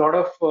a lot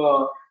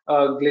of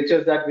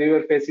glitches that we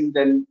were facing.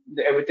 Then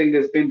everything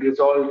has been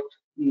resolved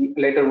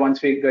later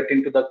once we get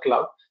into the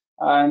cloud.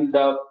 And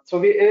so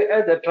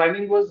the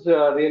training was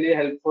really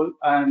helpful,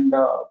 and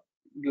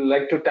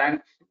like to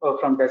thank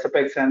from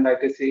Desapex and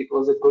ITC. It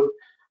was a good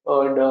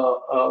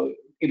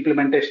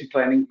implementation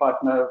training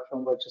partner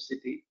from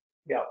Virtuosity.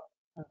 Yeah.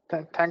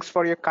 Thanks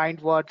for your kind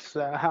words.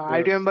 I Yeah.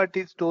 remember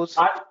those.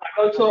 And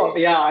also,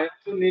 yeah, I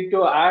also need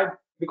to add,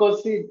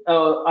 because see,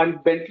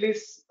 and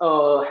Bentley's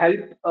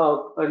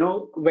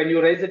help, when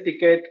you raise a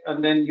ticket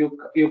and then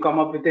you come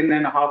up within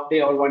a half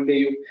day or 1 day,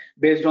 you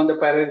based on the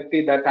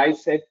priority that I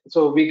set,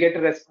 so we get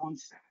a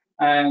response,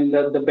 and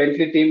the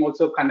Bentley team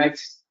also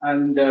connects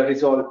and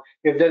resolve.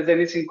 If there's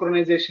any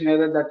synchronization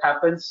error that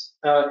happens,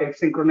 if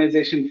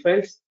synchronization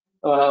fails,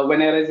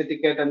 when I raise a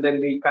ticket, and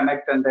then we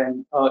connect and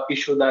then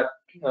issue that,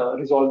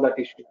 resolve that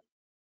issue.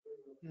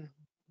 Mhm.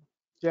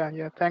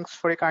 Yeah. Thanks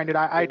for your kind word.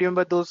 I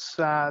remember those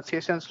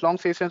sessions, long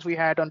sessions we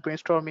had on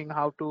brainstorming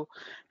how to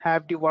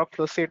have the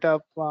workflow set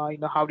up.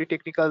 How the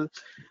technical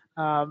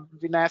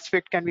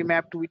aspect can be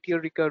mapped with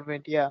your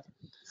requirement. Yeah.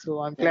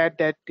 So I'm Yeah. glad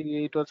that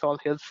it was all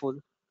helpful.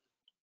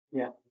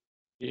 Yeah.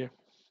 Yeah.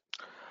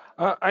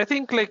 I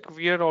think like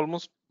we are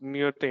almost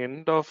near the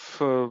end of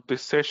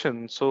this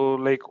session. So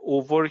like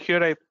over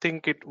here, I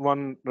think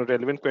one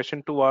relevant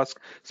question to ask,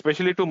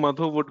 especially to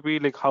Madhu, would be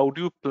like, how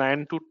do you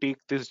plan to take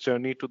this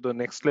journey to the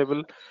next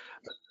level?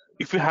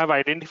 If you have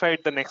identified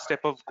the next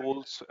step of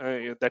goals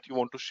that you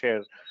want to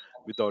share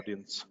with the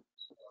audience.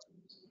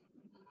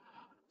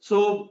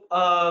 So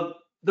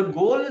the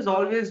goal has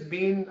always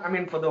been, I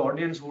mean, for the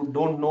audience who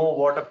don't know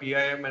what a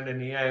PIM and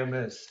an AIM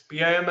is,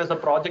 PIM is a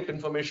project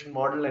information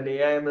model and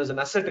AIM is an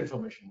asset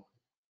information model.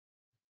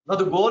 Now,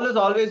 the goal has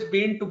always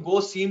been to go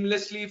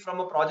seamlessly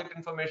from a project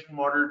information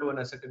model to an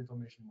asset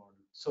information model.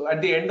 So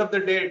at the end of the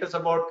day, it is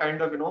about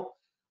kind of,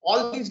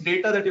 all these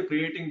data that you're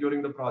creating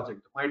during the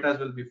project might as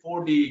well be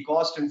 4D,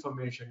 cost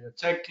information, your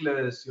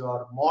checklist,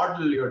 your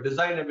model, your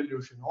design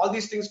evolution. All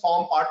these things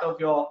form part of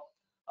your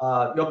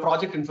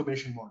project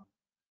information model.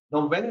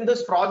 Now, when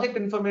this project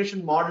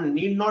information model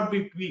need not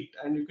be tweaked,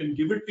 and you can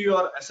give it to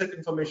your asset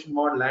information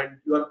model, and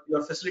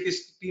your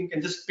facilities team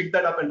can just pick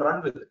that up and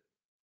run with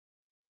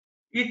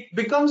it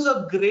becomes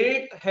a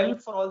great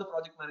help for all the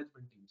project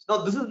management teams.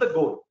 Now, this is the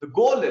goal. The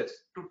goal is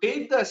to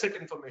take the asset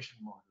information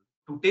model,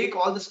 to take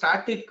all the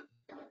static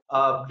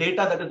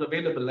data that is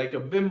available, like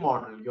your BIM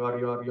model,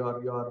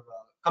 your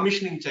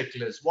commissioning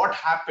checklist, what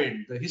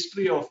happened, the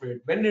history of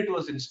it, when it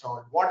was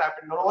installed, what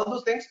happened, all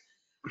those things,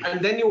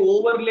 and then you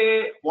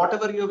overlay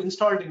whatever you have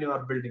installed in your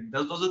building.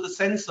 Those are the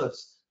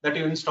sensors that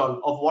you install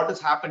of what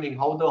is happening,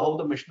 how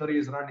the machinery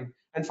is running,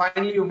 and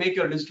finally you make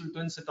your digital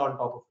twin sit on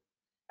top of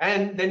it,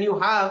 and then you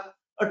have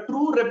a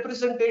true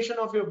representation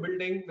of your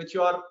building, which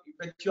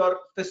your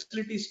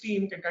facilities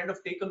team can kind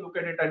of take a look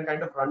at it and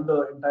kind of run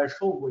the entire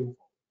show going forward.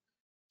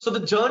 So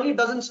the journey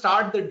doesn't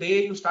start the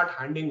day you start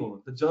handing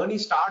over. The journey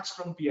starts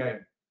from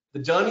PIM. The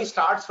journey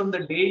starts from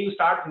the day you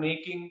start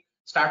making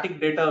static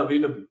data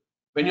available,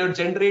 when you're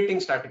generating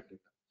static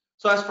data.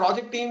 So as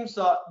project teams,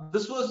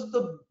 this was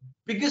the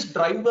biggest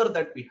driver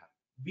that we have.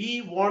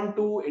 We want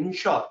to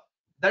ensure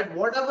that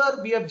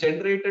whatever we have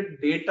generated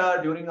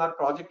data during our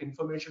project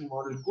information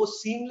model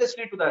goes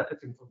seamlessly to the asset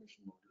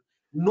information model.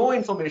 No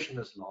information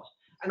is lost,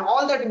 and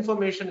all that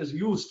information is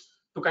used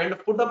to kind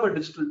of put up a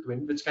digital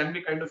twin, which can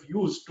be kind of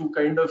used to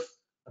kind of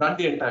run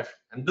the entire show.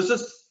 And this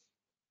is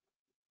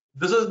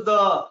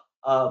the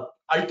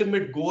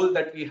ultimate goal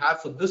that we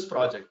have for this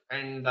project,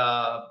 and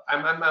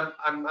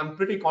I'm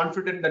pretty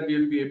confident that we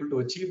will be able to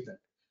achieve that.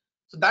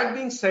 So that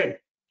being said,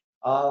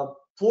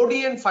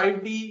 4D and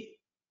 5D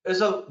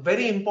is a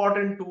very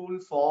important tool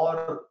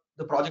for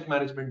the project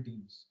management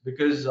teams,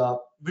 because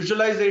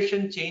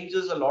visualization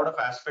changes a lot of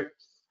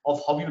aspects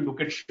of how you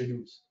look at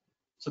schedules.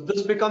 So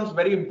this becomes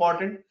very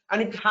important,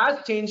 and it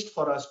has changed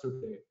for us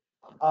today.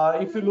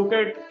 If you look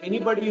at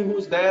anybody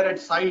who's there at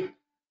site,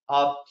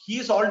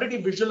 he's already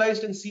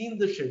visualized and seen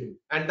the schedule,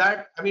 and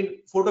that, I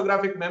mean,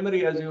 photographic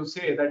memory, as you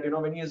say, that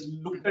when he has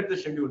looked at the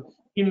schedule,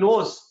 he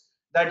knows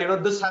that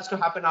this has to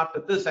happen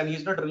after this, and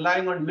he's not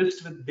relying on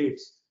lists with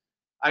dates.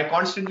 I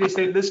constantly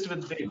say list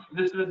with dates.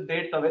 List with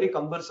dates are very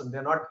cumbersome.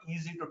 They're not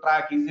easy to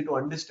track, easy to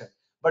understand.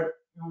 But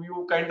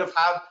you kind of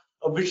have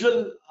a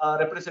visual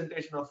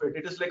representation of it.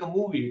 It is like a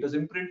movie. It is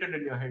imprinted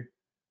in your head.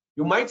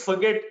 You might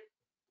forget.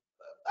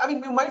 I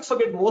mean, you might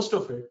forget most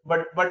of it,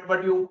 but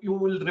you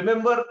will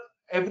remember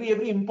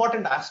every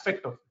important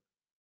aspect of it,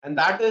 and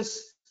that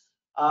is.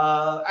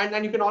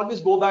 And you can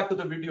always go back to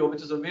the video,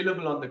 which is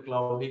available on the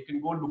cloud. You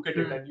can go look at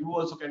it, and you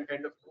also can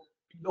kind of,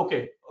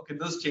 okay,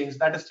 this changed,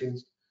 that has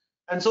changed,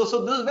 and so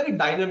this is very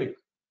dynamic.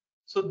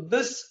 So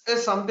this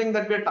is something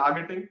that we are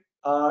targeting,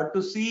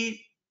 to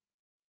see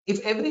if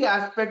every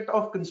aspect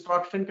of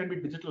construction can be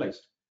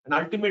digitalized, and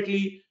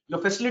ultimately your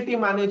facility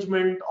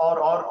management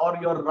or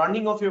your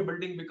running of your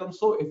building becomes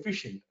so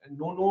efficient, and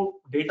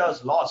no data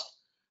is lost,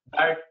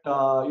 that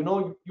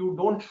you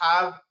don't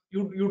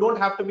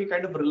have to be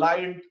kind of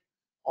reliant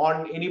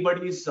on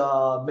anybody's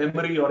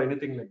memory or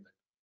anything like that.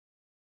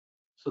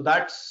 So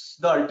that's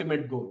the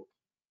ultimate goal.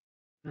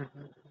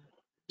 Mhm.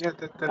 Yeah,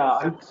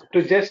 And that's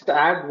to just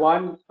add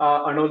one,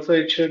 and also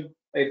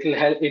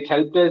it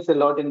helped us a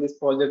lot in this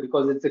project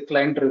because it's a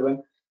client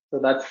driven. So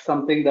that's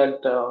something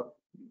that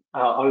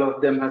all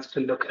of them has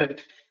to look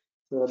at.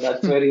 So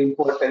that's very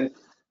important.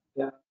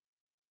 Yeah.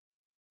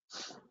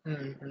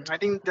 I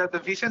think that the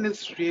vision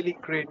is really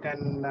great,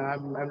 and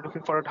I'm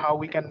looking forward how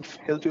we can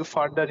help you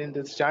further in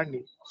this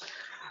journey.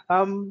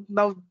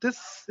 Now,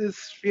 this is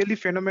really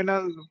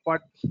phenomenal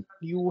what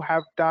you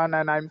have done,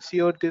 and I'm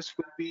sure this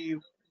will be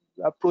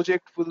a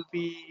project will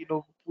be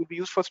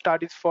used for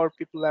studies for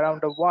people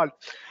around the world,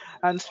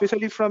 and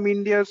especially from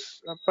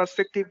India's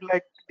perspective.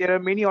 Like, there are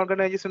many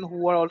organizations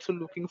who are also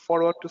looking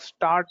forward to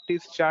start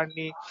this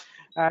journey,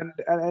 and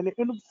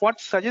what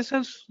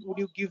suggestions would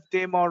you give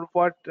them, or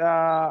what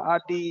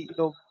are the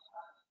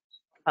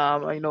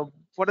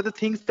what are the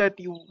things that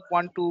you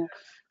want to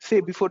say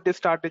before they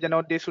start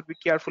they should be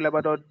careful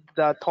about, or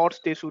the thoughts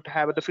they should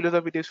have, or the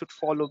philosophy they should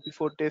follow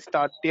before they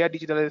start their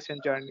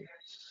digitalization journey?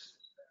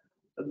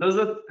 This is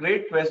a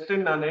great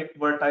question, Anik,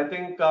 but I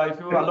think if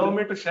you allow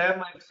me to share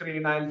my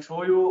screen, I'll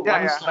show you Yeah,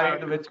 one yeah.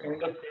 slide which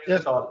kind of says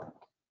Yes, it all.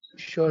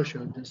 sure.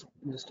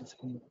 Just a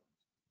second.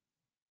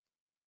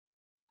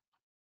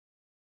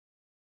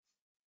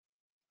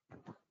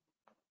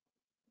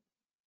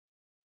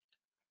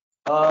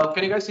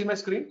 Can you guys see my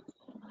screen?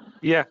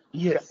 Yeah.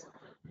 Yes.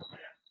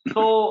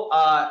 So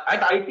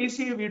at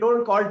ITC, we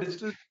don't call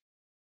digital,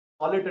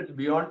 call it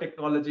beyond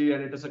technology,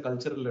 and it is a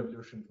cultural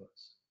revolution for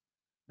us.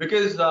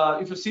 Because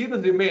if you see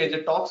this image,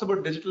 it talks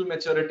about digital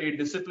maturity,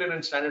 discipline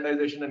and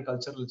standardization, and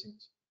cultural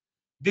change.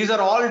 These are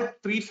all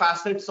three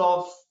facets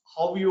of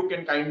how you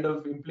can kind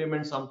of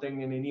implement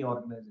something in any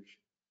organization.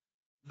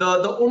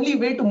 The only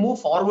way to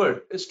move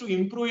forward is to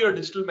improve your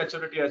digital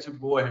maturity as you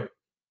go ahead,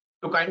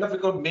 to kind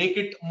of make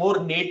it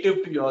more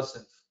native to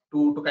yourself,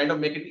 to kind of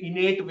make it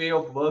innate way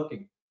of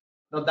working.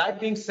 Now,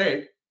 that being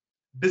said,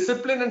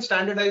 discipline and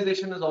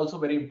standardization is also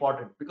very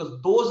important,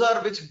 because those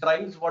are which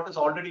drives what has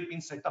already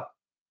been set up.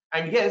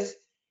 And yes,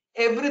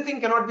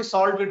 everything cannot be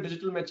solved with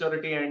digital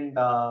maturity and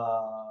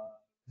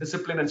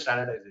discipline and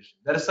standardization.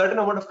 There is a certain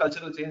amount of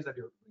cultural change that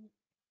you have to bring.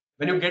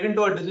 When you get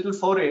into a digital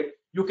foray,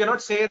 you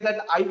cannot say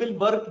that I will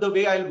work the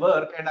way I'll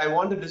work and I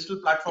want the digital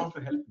platform to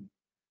help me.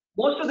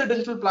 Most of the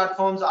digital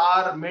platforms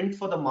are meant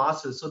for the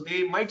masses, so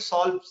they might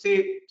solve,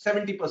 say,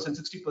 70%,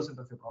 60%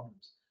 of your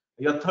problems.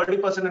 Your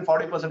 30% and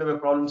 40% of your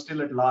problems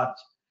still at large.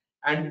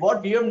 And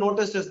what we have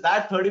noticed is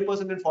that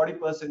 30% and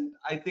 40%,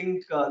 I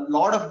think a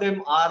lot of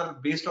them are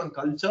based on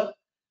culture,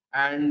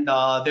 and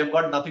they've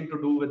got nothing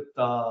to do with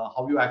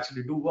how you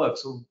actually do work.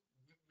 So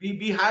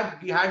we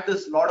had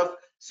this lot of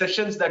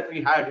sessions that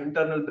we had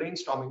internal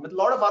brainstorming with a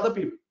lot of other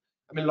people.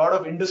 I mean, a lot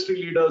of industry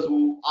leaders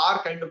who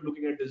are kind of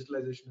looking at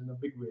digitalization in a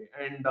big way.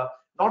 And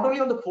not only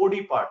on the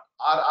 4D part,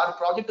 our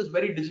project is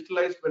very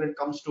digitalized when it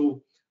comes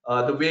to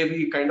the way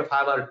we kind of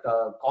have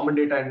our common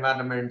data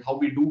environment, how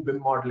we do BIM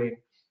modeling,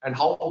 and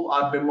how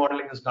our BIM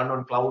modeling is done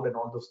on cloud and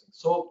all those things.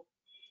 So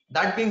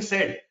that being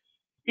said,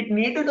 it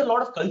needed a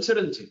lot of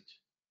cultural change.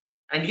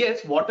 And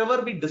yes, whatever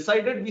we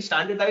decided, we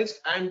standardized,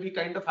 and we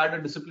kind of had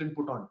a discipline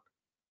put on it.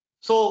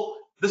 So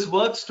this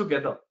works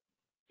together.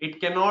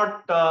 It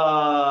cannot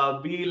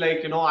be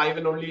like, I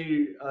will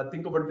only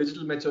think about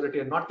digital maturity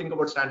and not think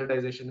about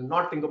standardization, and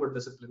not think about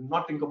discipline,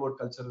 not think about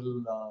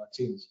cultural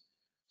change.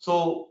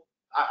 So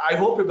I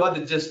hope you got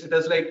the gist. It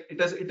is like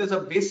it is a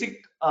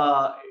basic.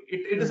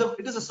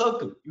 It is a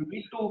circle. You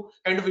need to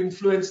kind of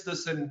influence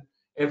this in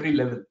every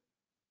level.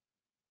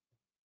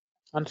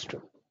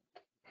 Understood.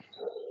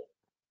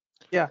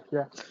 Yeah,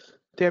 yeah.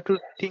 They have to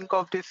think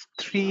of these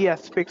three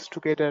aspects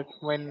together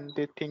when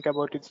they think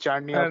about its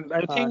journey of And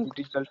I think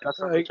the digital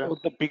transformation.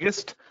 the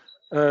biggest,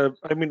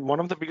 one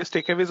of the biggest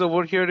takeaways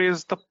over here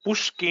is the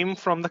push came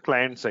from the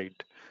client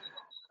side.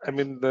 I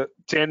mean,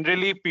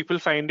 generally people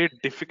find it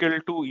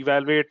difficult to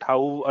evaluate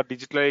how a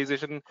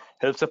digitalization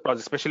helps a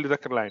project, especially the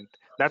client.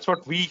 That's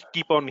what we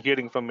keep on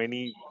hearing from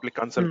many like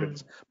Hmm.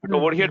 consultants. But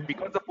over here,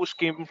 because the push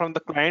came from the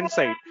client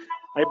side,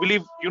 I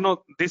believe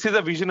this is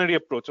a visionary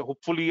approach. So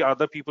hopefully,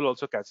 other people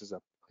also catches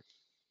up.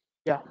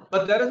 Yeah.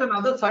 But there is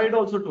another side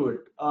also to it.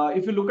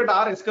 If you look at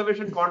our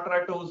excavation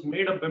contractor who's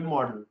made a BIM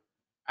model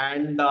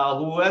and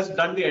who has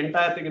done the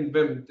entire thing in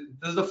BIM,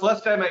 this is the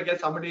first time I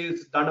guess somebody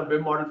has done a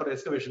BIM model for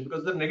excavation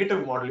because it's a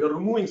negative model. You're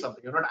removing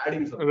something, you're not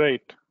adding something.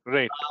 Right,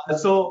 right.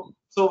 So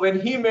when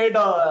he made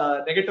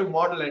a negative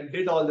model and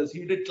did all this,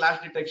 he did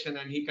clash detection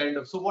and he kind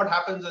of. So what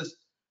happens is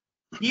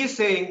he is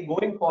saying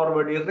going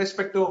forward,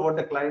 irrespective of what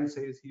the client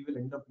says, he will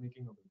end up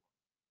making a BIM.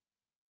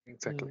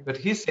 Exactly. But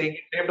he's saying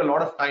it saved a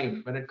lot of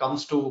time when it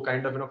comes to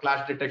kind of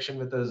clash detection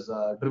with his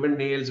driven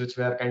nails, which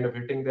were kind of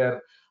hitting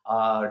their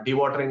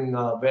dewatering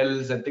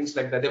wells and things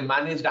like that. They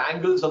managed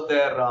angles of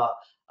their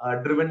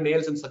driven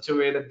nails in such a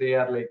way that they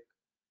are like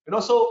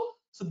so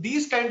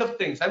these kind of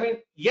things. I mean,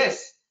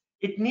 yes,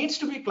 it needs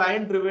to be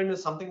client driven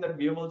is something that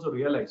we have also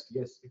realized.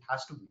 Yes, it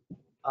has to be.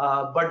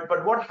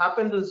 But what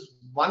happens is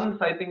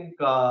once I think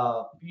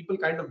people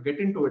kind of get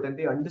into it and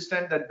they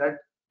understand that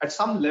at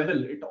some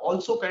level it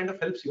also kind of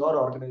helps your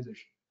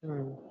organization.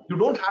 You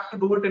don't have to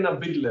do it in a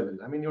big level.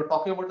 I mean, you're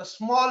talking about a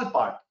small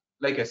part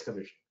like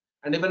excavation.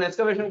 And if an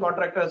excavation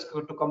contractor is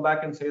to come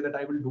back and say that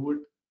I will do it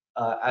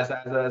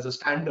as a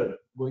standard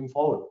going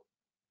forward,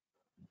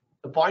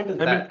 the point is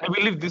that. I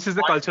believe this is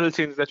the cultural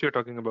change that you're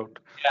talking about.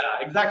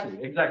 Yeah, exactly.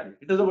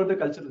 It is about the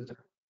cultural change.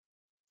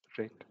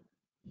 Right.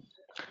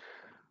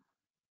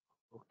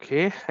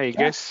 Okay, I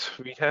guess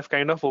we have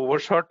kind of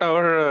overshot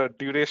our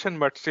duration,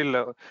 but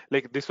still,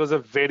 like this was a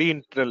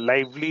very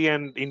lively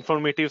and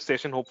informative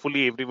session.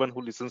 Hopefully, everyone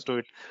who listens to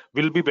it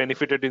will be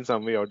benefited in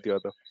some way or the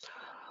other.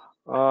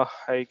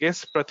 I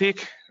guess,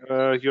 Pratik,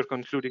 your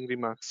concluding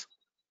remarks.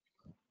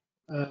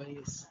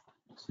 Yes.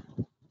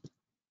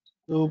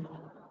 So,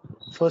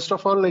 first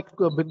of all, like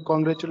a big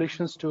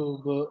congratulations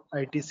to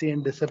ITC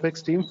and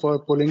Desapex team for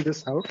pulling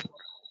this out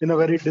in a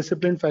very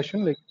disciplined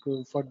fashion, like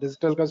for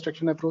digital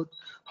construction approach,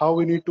 how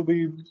we need to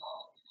be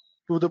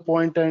to the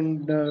point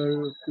and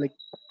like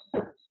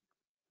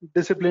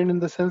disciplined in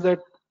the sense that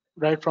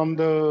right from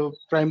the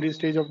primary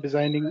stage of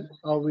designing,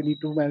 how we need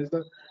to manage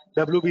the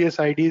WBS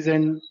IDs,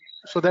 and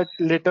so that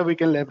later we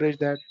can leverage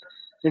that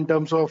in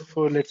terms of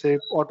let's say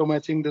auto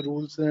matching the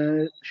rules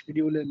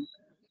schedule and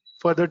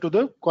further to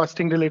the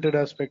costing related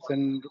aspects.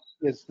 And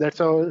yes, that's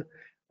a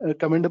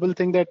commendable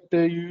thing that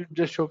you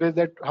just showcased,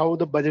 that how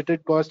the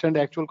budgeted cost and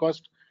actual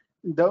cost,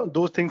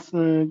 those things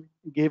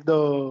gave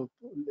the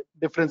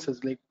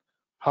differences, like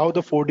how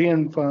the 4D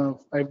and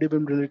 5D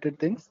BIM related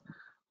things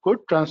could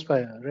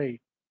transpire,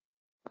 right?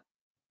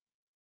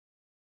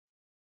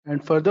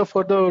 And further,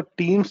 for the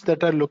teams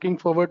that are looking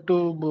forward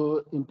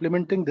to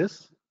implementing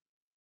this,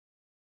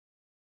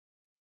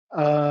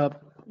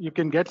 you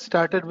can get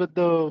started with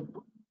the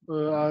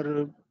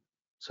our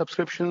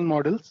subscription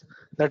models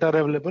that are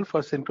available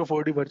for Synchro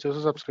 4D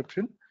Virtuoso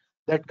subscription.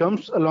 That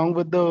comes along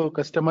with the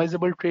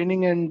customizable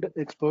training and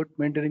expert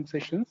mentoring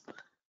sessions,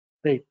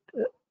 right?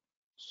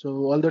 So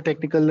all the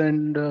technical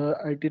and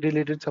IT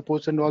related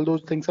supports and all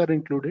those things are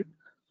included.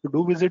 So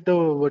do visit the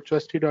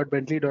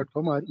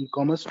virtuosity.bentley.com, our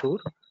e-commerce store,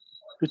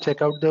 to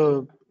check out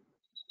the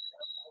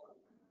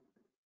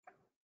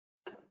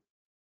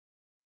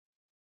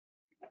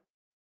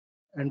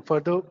and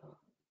further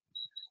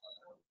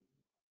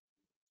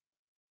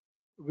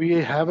we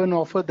have an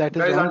offer that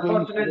is Guys,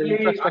 ongoing for the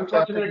infrastructure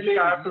unfortunately,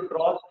 I have to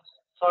drop.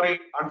 Sorry,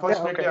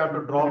 unfortunately, okay. I have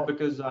to drop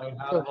because I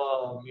have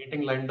a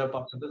meeting lined up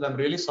after this. I'm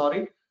really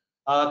sorry.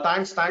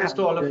 Thanks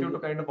to all of you to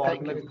kind of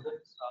Thank organize you.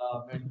 this,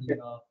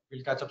 and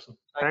we'll catch up soon.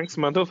 Thanks,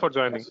 Madhu, for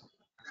joining.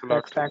 Thanks a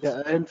lot. Thanks.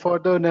 Yeah, and for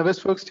the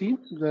Nevesworks team,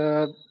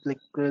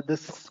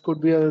 this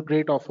could be a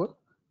great offer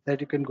that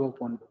you can go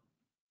upon.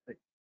 Right.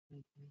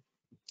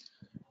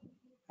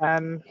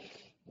 And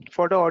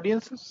for the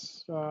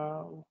audiences,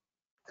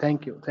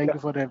 Thank you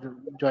for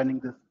joining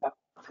this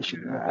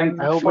session.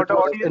 and I hope for it the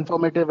was audience,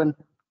 informative and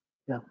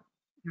yeah.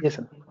 Yes,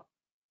 sir.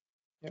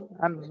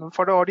 and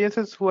for the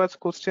audiences who has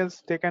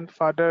questions, they can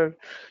further,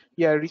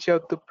 reach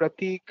out to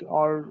Pratik,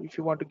 or if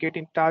you want to get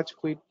in touch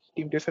with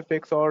Team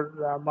Desapex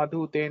or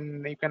Madhu,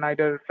 then you can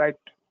either write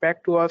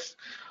back to us,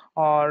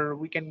 or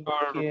we can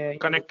Or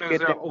connect us get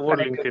them over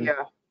connected.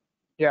 LinkedIn.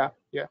 Yeah.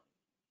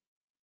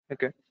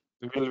 Okay.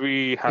 We'll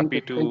be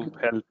happy to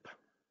help.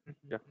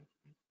 Yeah.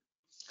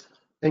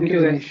 Thank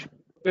you, guys. Dinesh.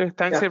 Okay,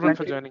 thanks Yeah, everyone thank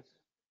for you. joining.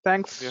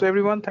 Thanks Yeah.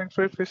 everyone. Thanks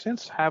for your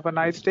questions. Have a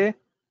nice day,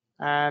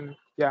 and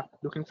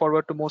looking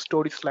forward to more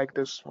stories like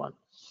this one.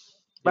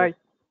 Yeah. Bye.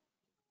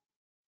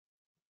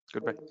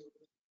 Goodbye.